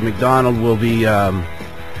 Justin McDonald, will be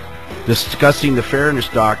discussing the Fairness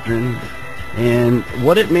Doctrine and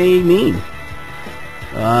what it may mean.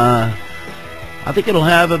 I think it'll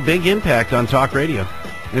have a big impact on talk radio.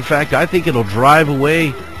 In fact, I think it'll drive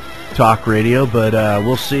away talk radio, but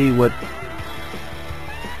we'll see what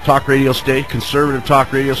conservative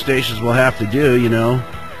talk radio stations will have to do, you know.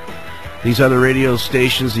 These other radio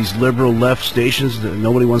stations, these liberal left stations,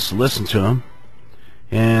 nobody wants to listen to them.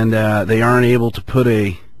 And they aren't able to put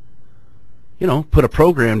a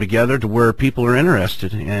program together to where people are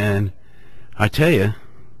interested. And I tell you,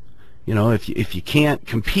 you know, if you can't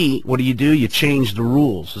compete, what do? You change the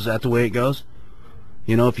rules. Is that the way it goes?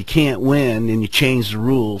 You know, if you can't win, then you change the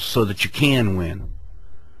rules so that you can win.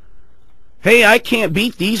 Hey, I can't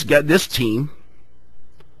beat this team,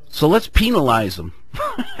 so let's penalize them.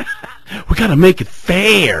 We got to make it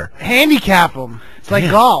fair. Handicap them. It's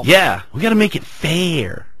like golf. Yeah, we got to make it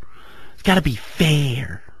fair. It's got to be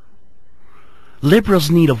fair. Liberals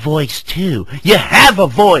need a voice, too. You have a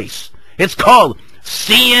voice. It's called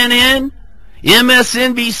CNN,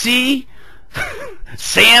 MSNBC,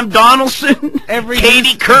 Sam Donaldson,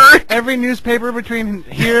 Katie Couric. Every newspaper between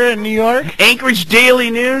here and New York. Anchorage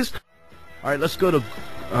Daily News. All right, let's go to,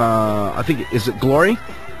 I think, is it Gloria?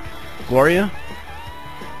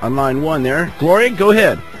 On line 1 there. Gloria, go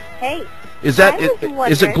ahead. Hey. Is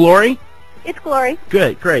it Glory? It's Glory.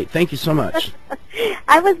 Good, great. Thank you so much.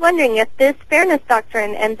 I was wondering if this Fairness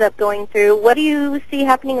Doctrine ends up going through, what do you see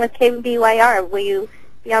happening with KBYR? Will you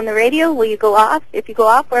be on the radio? Will you go off? If you go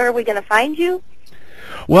off, where are we going to find you?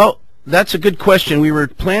 Well, that's a good question. We were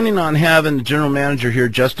planning on having the general manager here,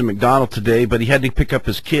 Justin McDonald, today, but he had to pick up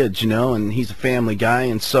his kids, you know, and he's a family guy,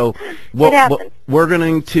 and so we're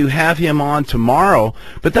going to have him on tomorrow.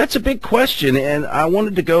 But that's a big question, and I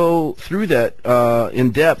wanted to go through that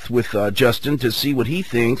in depth with Justin to see what he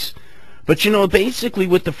thinks. But, you know, basically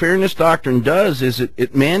what the Fairness Doctrine does is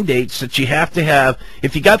it mandates that you have to have,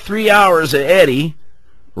 if you got 3 hours of Eddie,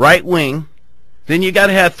 right wing, then you got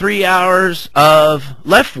to have 3 hours of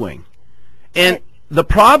left wing. And the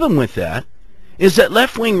problem with that is that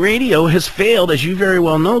left-wing radio has failed, as you very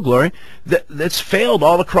well know, Gloria, that's failed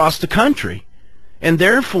all across the country. And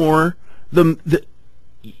therefore,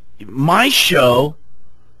 my show,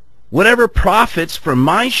 whatever profits from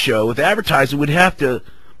my show with advertising would have to,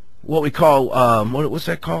 what we call, what's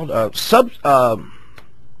that called?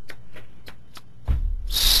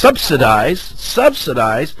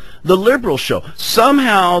 Subsidize the liberal show.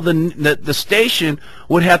 Somehow the station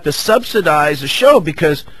would have to subsidize the show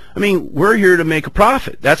because, I mean, we're here to make a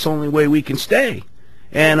profit. That's the only way we can stay.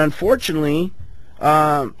 And unfortunately,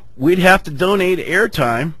 we'd have to donate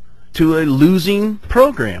airtime to a losing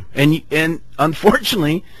program. And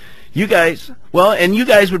unfortunately, you guys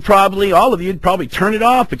would probably, all of you would probably turn it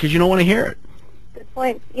off because you don't want to hear it. Good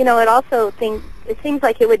point. You know, it seems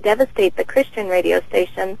like it would devastate the Christian radio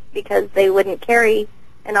stations because they wouldn't carry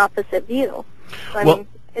an opposite view. So, I mean,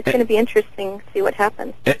 it's going to be interesting to see what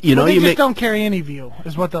happens. You know, they just don't carry any view,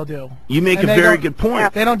 is what they'll do. You make a very good point. Yeah,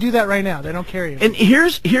 they don't do that right now. They don't carry it. And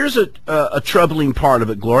here's a troubling part of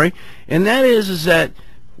it, Glory, and that is that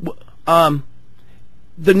the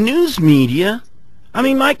news media, I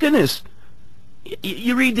mean, my goodness,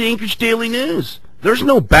 you read the Anchorage Daily News. There's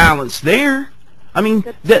no balance there. I mean,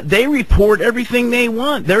 they report everything they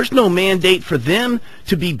want. There's no mandate for them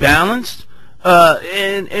to be balanced.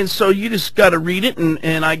 And so you just got to read it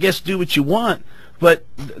and I guess do what you want. But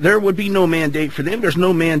there would be no mandate for them. There's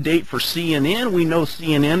no mandate for CNN. We know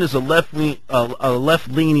CNN is a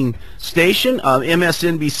left-leaning station.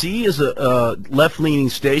 MSNBC is a left-leaning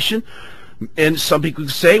station. And some people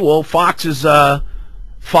say, well, Fox is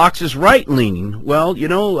right-leaning. Well, you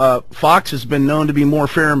know, Fox has been known to be more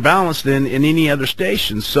fair and balanced than in any other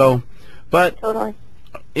station. So, but totally.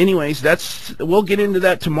 Anyways, we'll get into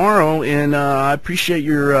that tomorrow, and I appreciate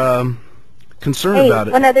your concern about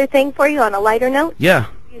it. One other thing for you on a lighter note. Yeah.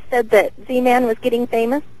 You said that Z-Man was getting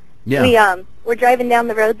famous. Yeah. were driving down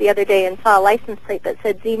the road the other day and saw a license plate that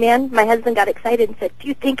said Z-Man. My husband got excited and said, "Do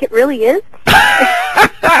you think it really is?"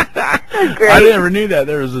 Great. I never knew that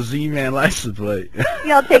there was a Z-Man license plate.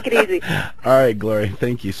 Y'all take it easy. All right, Glory.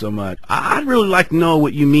 Thank you so much. I'd really like to know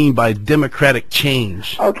what you mean by democratic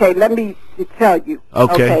change. Okay, let me tell you.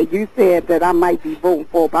 Okay. You said that I might be voting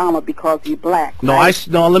for Obama because he's black. No, right?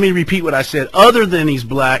 no. Let me repeat what I said. Other than he's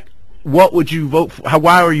black, what would you vote for?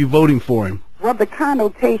 Why are you voting for him? Well, the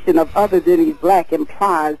connotation of other than he's black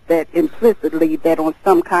implies that implicitly that on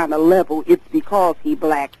some kind of level it's because he's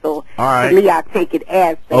black. So all right. To me, I take it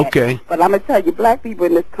as that. Okay. But I'm going to tell you, black people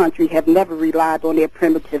in this country have never relied on their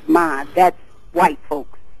primitive mind. That's white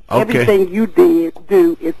folks. Okay. Everything you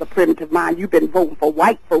do is a primitive mind. You've been voting for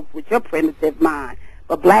white folks with your primitive mind.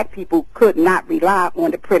 But black people could not rely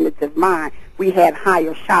on the primitive mind. We had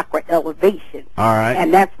higher chakra elevation. All right.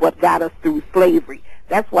 And that's what got us through slavery.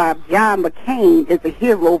 That's why if John McCain is a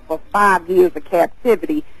hero for 5 years of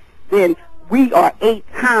captivity, then we are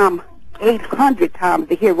 800 times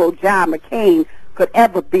the hero John McCain could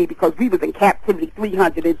ever be, because we was in captivity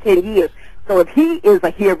 310 years. So if he is a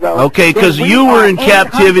hero, okay, because you were in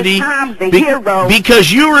captivity,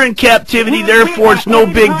 because you were in captivity, therefore it's no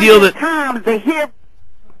big deal that.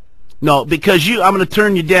 No, because I'm going to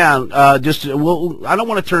turn you down. Well, I don't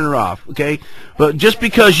want to turn her off, okay? But just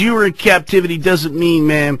because you were in captivity doesn't mean,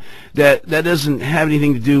 ma'am, that doesn't have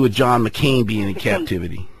anything to do with John McCain being in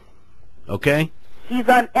captivity, okay? She's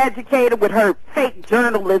uneducated with her fake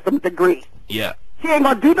journalism degree. Yeah. She ain't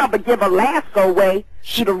going to do nothing but give her last go away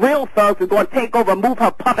to the real thugs who's going to take over and move her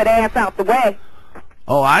puppet ass out the way.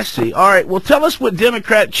 Oh, I see. All right. Well, tell us what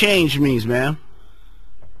Democrat change means, ma'am.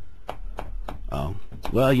 Oh.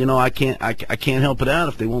 Well, you know, I can't help it out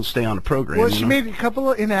if they won't stay on the program. Well, she made a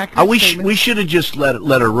couple of inaccurate statements. We should have just let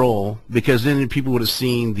her roll, because then people would have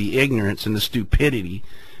seen the ignorance and the stupidity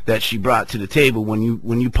that she brought to the table. When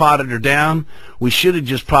you potted her down, we should have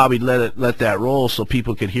just probably let that roll so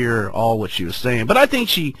people could hear all what she was saying. But I think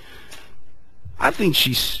she's,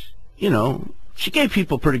 you know, she gave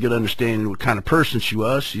people a pretty good understanding of what kind of person she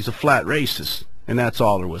was. She's a flat racist. And that's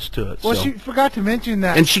all there was to it. Well, so. she forgot to mention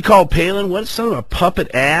that. And she called Palin, what's some a puppet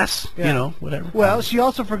ass? Yeah. You know, whatever. Well, she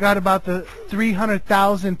also forgot about the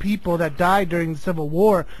 300,000 people that died during the Civil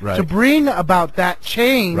War to bring about that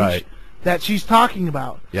change that she's talking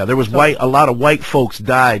about. Yeah, there was a lot of white folks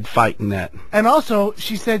died fighting that. And also,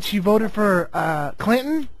 she said she voted for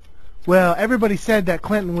Clinton. Well, everybody said that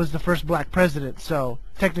Clinton was the first black president, so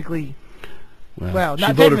technically... Well,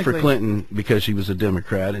 she voted for Clinton because she was a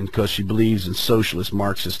Democrat and because she believes in socialist,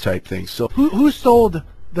 Marxist type things. So who sold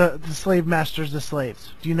the slave masters the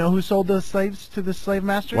slaves? Do you know who sold the slaves to the slave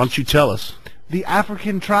masters? Why don't you tell us? The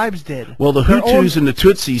African tribes did. Well, the Hutus and the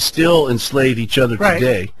Tutsis still enslave each other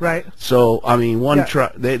today. Right. So, I mean,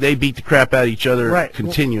 they beat the crap out of each other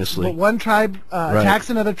continuously. Well, one tribe attacks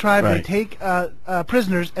another tribe, they take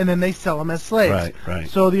prisoners, and then they sell them as slaves. Right.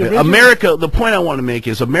 So the point I want to make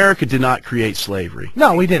is America did not create slavery.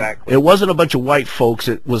 No, we didn't. It wasn't a bunch of white folks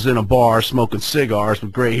that was in a bar smoking cigars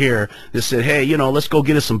with gray hair that said, hey, you know, let's go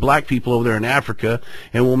get us some black people over there in Africa,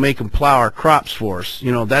 and we'll make them plow our crops for us.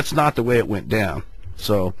 You know, that's not the way it went down.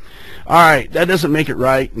 So, all right, that doesn't make it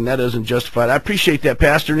right, and that doesn't justify it. I appreciate that,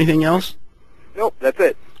 Pastor. Anything else? Nope, that's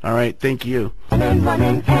it. All right, thank you. In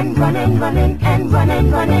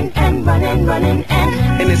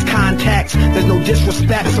this context, there's no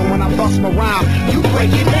disrespect, so when I bust my rhyme, you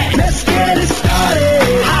break it back. Let's get it started.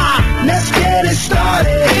 Let's get it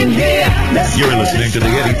started in here. You're listening to the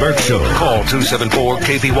Eddie Burke Show. Call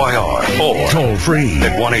 274-KBYR or toll free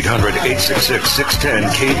at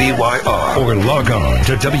 1-800-866-610-KBYR or log on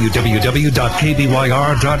to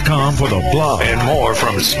www.kbyr.com for the blog and more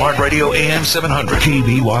from Smart Radio AM 700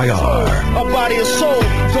 KBYR. A body and soul.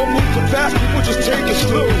 Don't move too fast, people just take it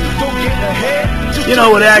slow. Don't get ahead. You know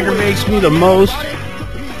what aggravates me the most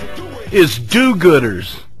is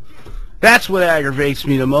do-gooders. That's what aggravates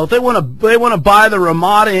me the most. They want to buy the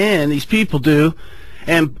Ramada Inn, these people do,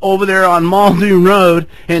 and over there on Muldoon Road,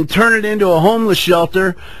 and turn it into a homeless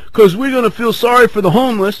shelter because we're going to feel sorry for the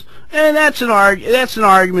homeless. And that's an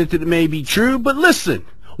argument that may be true. But listen,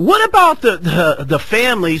 what about the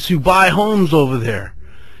families who buy homes over there?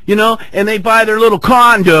 You know, and they buy their little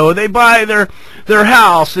condo, they buy their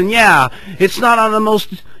house, and yeah, it's not on the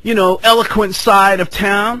most, you know, eloquent side of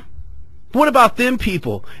town. What about them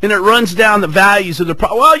people? And it runs down the values of the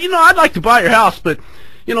well, you know, I'd like to buy your house, but,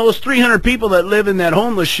 you know, those 300 people that live in that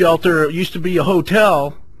homeless shelter used to be a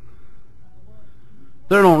hotel.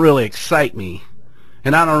 They don't really excite me,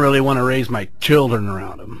 and I don't really want to raise my children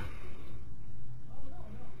around them.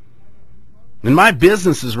 And my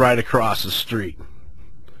business is right across the street.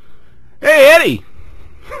 Hey, Eddie.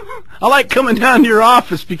 I like coming down to your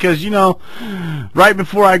office because, you know, right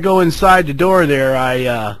before I go inside the door there,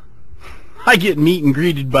 I get meet and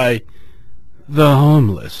greeted by the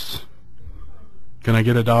homeless. Can I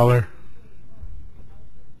get $1?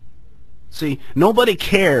 See, nobody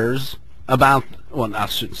cares about, well, I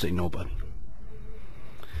shouldn't say nobody.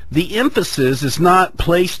 The emphasis is not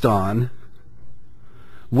placed on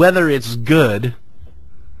whether it's good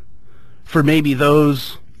for maybe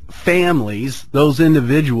those families, those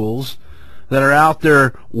individuals that are out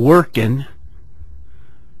there working,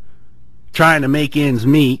 trying to make ends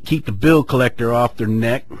meet, keep the bill collector off their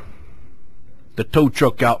neck, the tow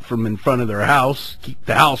truck out from in front of their house, keep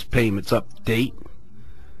the house payments up to date.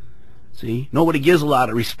 See, nobody gives a lot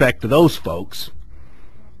of respect to those folks.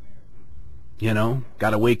 You know,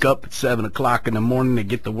 got to wake up at 7 o'clock in the morning to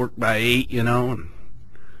get to work by 8, you know, and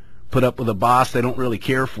put up with a boss they don't really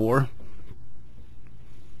care for.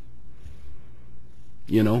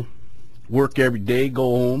 You know, work every day, go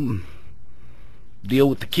home, deal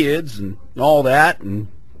with the kids and all that, and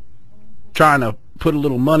trying to put a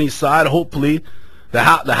little money aside. Hopefully, the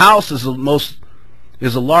house is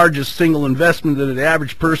the largest single investment that an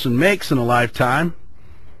average person makes in a lifetime.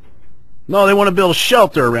 No, they want to build a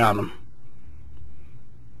shelter around them.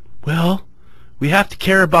 Well, we have to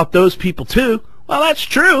care about those people too. Well, that's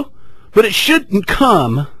true, but it shouldn't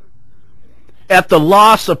come at the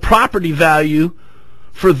loss of property value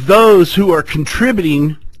for those who are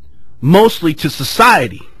contributing mostly to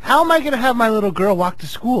society. How am I going to have my little girl walk to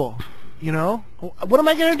school? You know? What am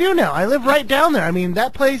I going to do now? I live right down there. I mean,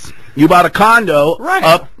 that place... You bought a condo right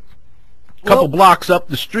up a couple blocks up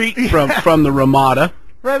the street from the Ramada.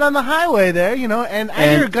 Right on the highway there, you know, and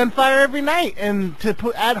I hear gunfire every night. And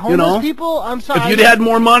to add homeless people, I'm sorry. If you'd had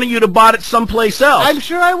more money, you'd have bought it someplace else. I'm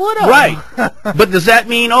sure I would have. Right. But does that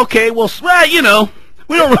mean, okay, well, you know,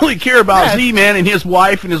 we don't really care about Z-Man and his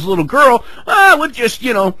wife and his little girl. We'll just,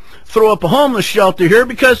 you know, throw up a homeless shelter here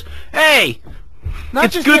because, hey,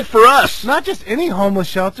 it's good for us. Not just any homeless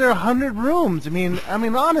shelter, 100 rooms. I mean,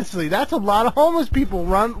 honestly, that's a lot of homeless people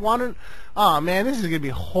wandering. Oh man, this is gonna be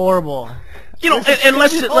horrible. You know, and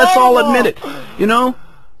let's all admit it. You know,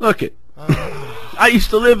 look it. I used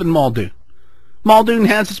to live in Muldoon. Muldoon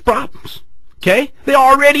has its problems. Okay, they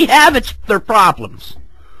already have their problems.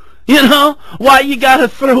 You know, why you gotta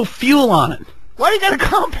throw fuel on it? Why you gotta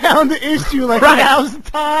compound the issue like 1,000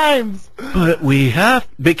 times? But we have,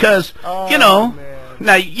 because, you know,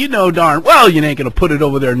 now you know darn well you ain't gonna put it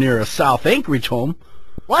over there near a South Anchorage home.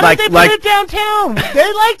 Why don't they put it downtown?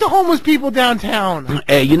 They like the homeless people downtown.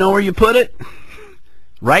 Hey, you know where you put it?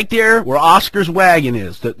 Right there where Oscar's wagon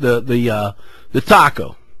is, the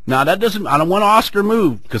taco. Now that doesn't, I don't want Oscar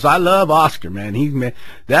moved because I love Oscar, man.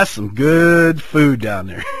 That's some good food down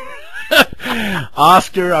there.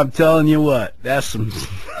 Oscar, I'm telling you what, that's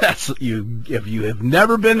you. If you have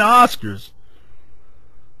never been to Oscar's,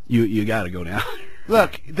 you got to go down.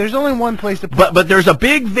 Look, there's only one place to put. But there's a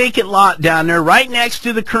big vacant lot down there, right next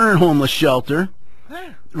to the current homeless shelter.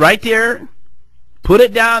 Right there, put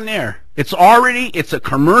it down there. It's a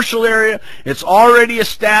commercial area. It's already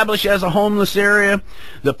established as a homeless area.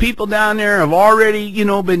 The people down there have already, you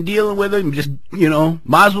know, been dealing with it. And just, you know,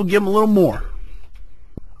 might as well give them a little more.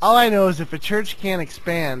 All I know is if a church can't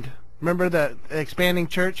expand, remember the expanding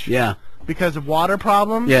church? Yeah. Because of water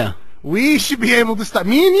problems? Yeah. We should be able to stop.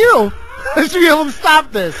 Me and you should be able to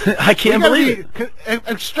stop this. I can't believe it.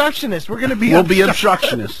 Obstructionists. We're going to be. We'll be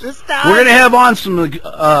obstructionists. We're going to have on some. No,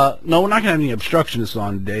 we're not going to have any obstructionists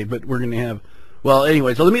on today, but we're going to have. Well,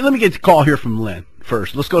 anyway, so let me get the call here from Lynn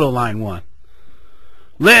first. Let's go to line 1.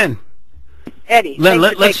 Lynn. Eddie, Lynn,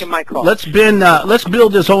 thanks for taking my call. Let's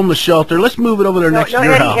build this homeless shelter. Let's move it over there next to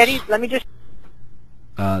your house. Eddie, let me just.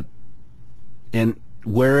 And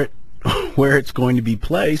where it's going to be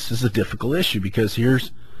placed is a difficult issue because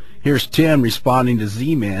here's Tim responding to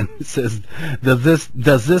Z-Man. It says,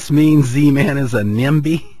 does this mean Z-Man is a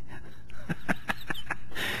NIMBY?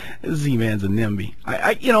 Z-Man's a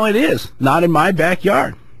NIMBY. You know, it is not in my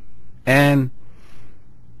backyard, and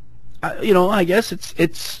you know, I guess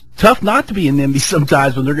it's tough not to be a NIMBY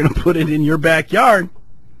sometimes when they're going to put it in your backyard,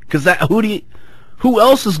 because who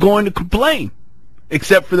else is going to complain?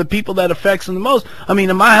 Except for the people that affects them the most. I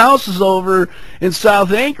mean, my house is over in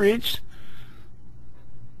South Anchorage,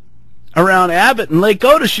 around Abbott and Lake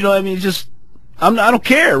Otis. You know, I mean, I don't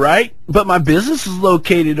care, right? But my business is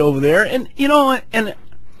located over there, and you know, and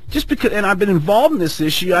just because, and I've been involved in this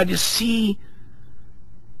issue, I just see,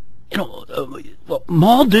 you know, well,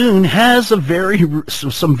 Muldoon has some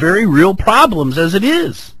very real problems as it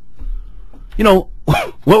is. You know,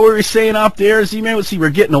 What were we saying off the air, Z-Man? See,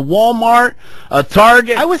 we're getting a Walmart, a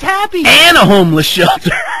Target. I was happy. And a homeless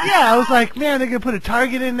shelter. Yeah, I was like, man, they're going to put a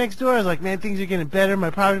Target in next door. I was like, man, things are getting better.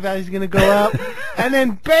 My property value's going to go up. And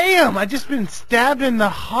then, bam, I just been stabbed in the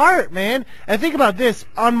heart, man. And think about this.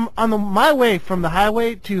 On my way from the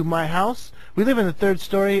highway to my house, we live in the 3rd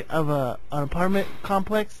story of an apartment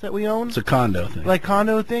complex that we own. It's a condo thing. Like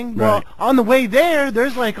condo thing? Right. Well, on the way there,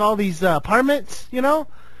 there's like all these apartments, you know?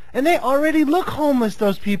 And they already look homeless,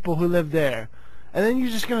 those people who live there. And then you're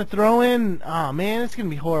just going to throw in, oh, man, it's going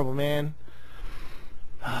to be horrible, man.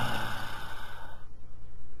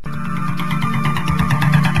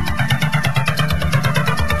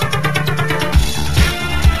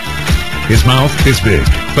 His mouth is big,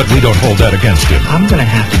 but we don't hold that against him. I'm going to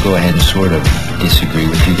have to go ahead and sort of disagree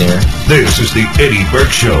with you there. This is the Eddie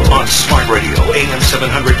Burke Show on Smart Radio, AM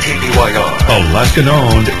 700 KBYR. Alaskan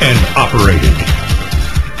owned and operated.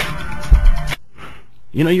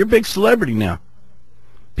 You know, you're a big celebrity now.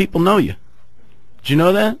 People know you. Did you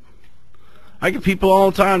know that? I get people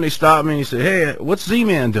all the time, they stop me and they say, hey, what's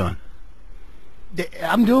Z-Man doing?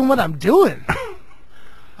 I'm doing what I'm doing.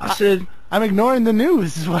 I said, I'm ignoring the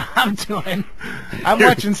news is what I'm doing. I'm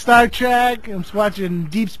watching Star Trek. I'm watching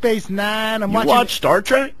Deep Space Nine. You watch Star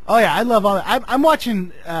Trek? Oh, yeah, I love all that. I'm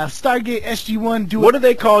watching Stargate SG-1. What do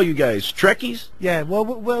they call you guys, Trekkies? Yeah,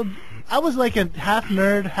 well, I was like a half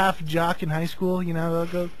nerd, half jock in high school. You know,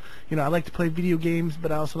 I like to play video games,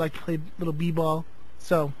 but I also like to play little b-ball.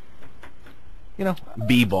 So, you know.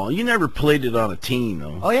 B-ball. You never played it on a team,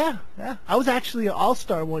 though. Oh, yeah. I was actually an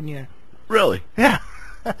all-star one year. Really? Yeah.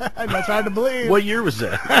 That's hard to believe. What year was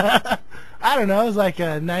that? I don't know. It was like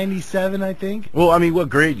 97, I think. Well, I mean, what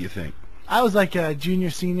grade do you think? I was like a junior,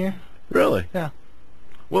 senior. Really? Yeah.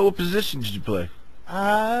 Well, what position did you play?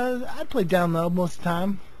 I played down low most of the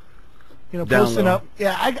time. You know, Down posting low. up.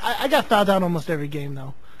 Yeah, I got fouled out almost every game,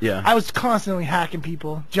 though. Yeah. I was constantly hacking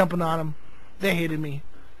people, jumping on them. They hated me.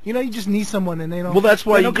 You know, you just need someone, and they don't. Well, that's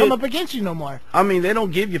why they you don't come up against you no more. I mean, they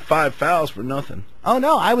don't give you 5 fouls for nothing. Oh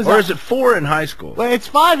no, I was. Or is it 4 in high school? Well, it's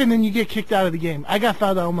 5, and then you get kicked out of the game. I got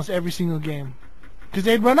fouled out almost every single game, because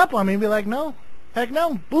they'd run up on me and be like, "No, heck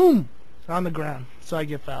no, boom, on the ground." So I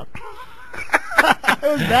get fouled. It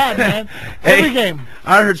was bad, man. Every game.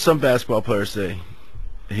 I heard some basketball player say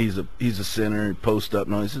he's a center and post up.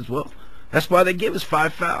 No, he says, well, that's why they give us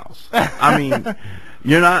 5 fouls. I mean.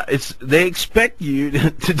 You're not. They expect you to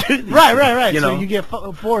do these. Right. You know? So you get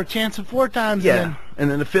a chance of 4 times. Yeah, and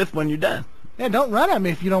then the 5th one you're done. Yeah, don't run at me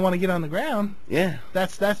if you don't want to get on the ground. Yeah,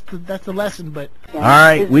 that's the lesson. But all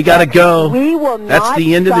right, we gotta go. We will not. That's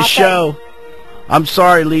the end of the show. I'm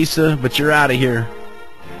sorry, Lisa, but you're out of here.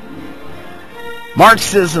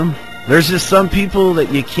 Marxism. There's just some people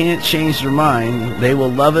that you can't change their mind. They will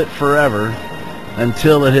love it forever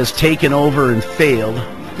until it has taken over and failed.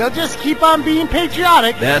 They'll just keep on being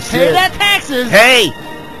patriotic. That's Pay it. that taxes. Hey,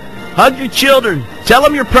 hug your children. Tell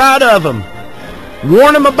them you're proud of them.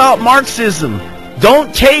 Warn them about Marxism. Don't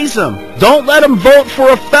tase them. Don't let them vote for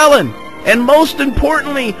a felon. And most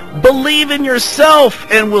importantly, believe in yourself.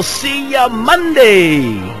 And we'll see you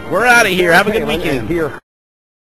Monday. We're out of here. Have a good weekend.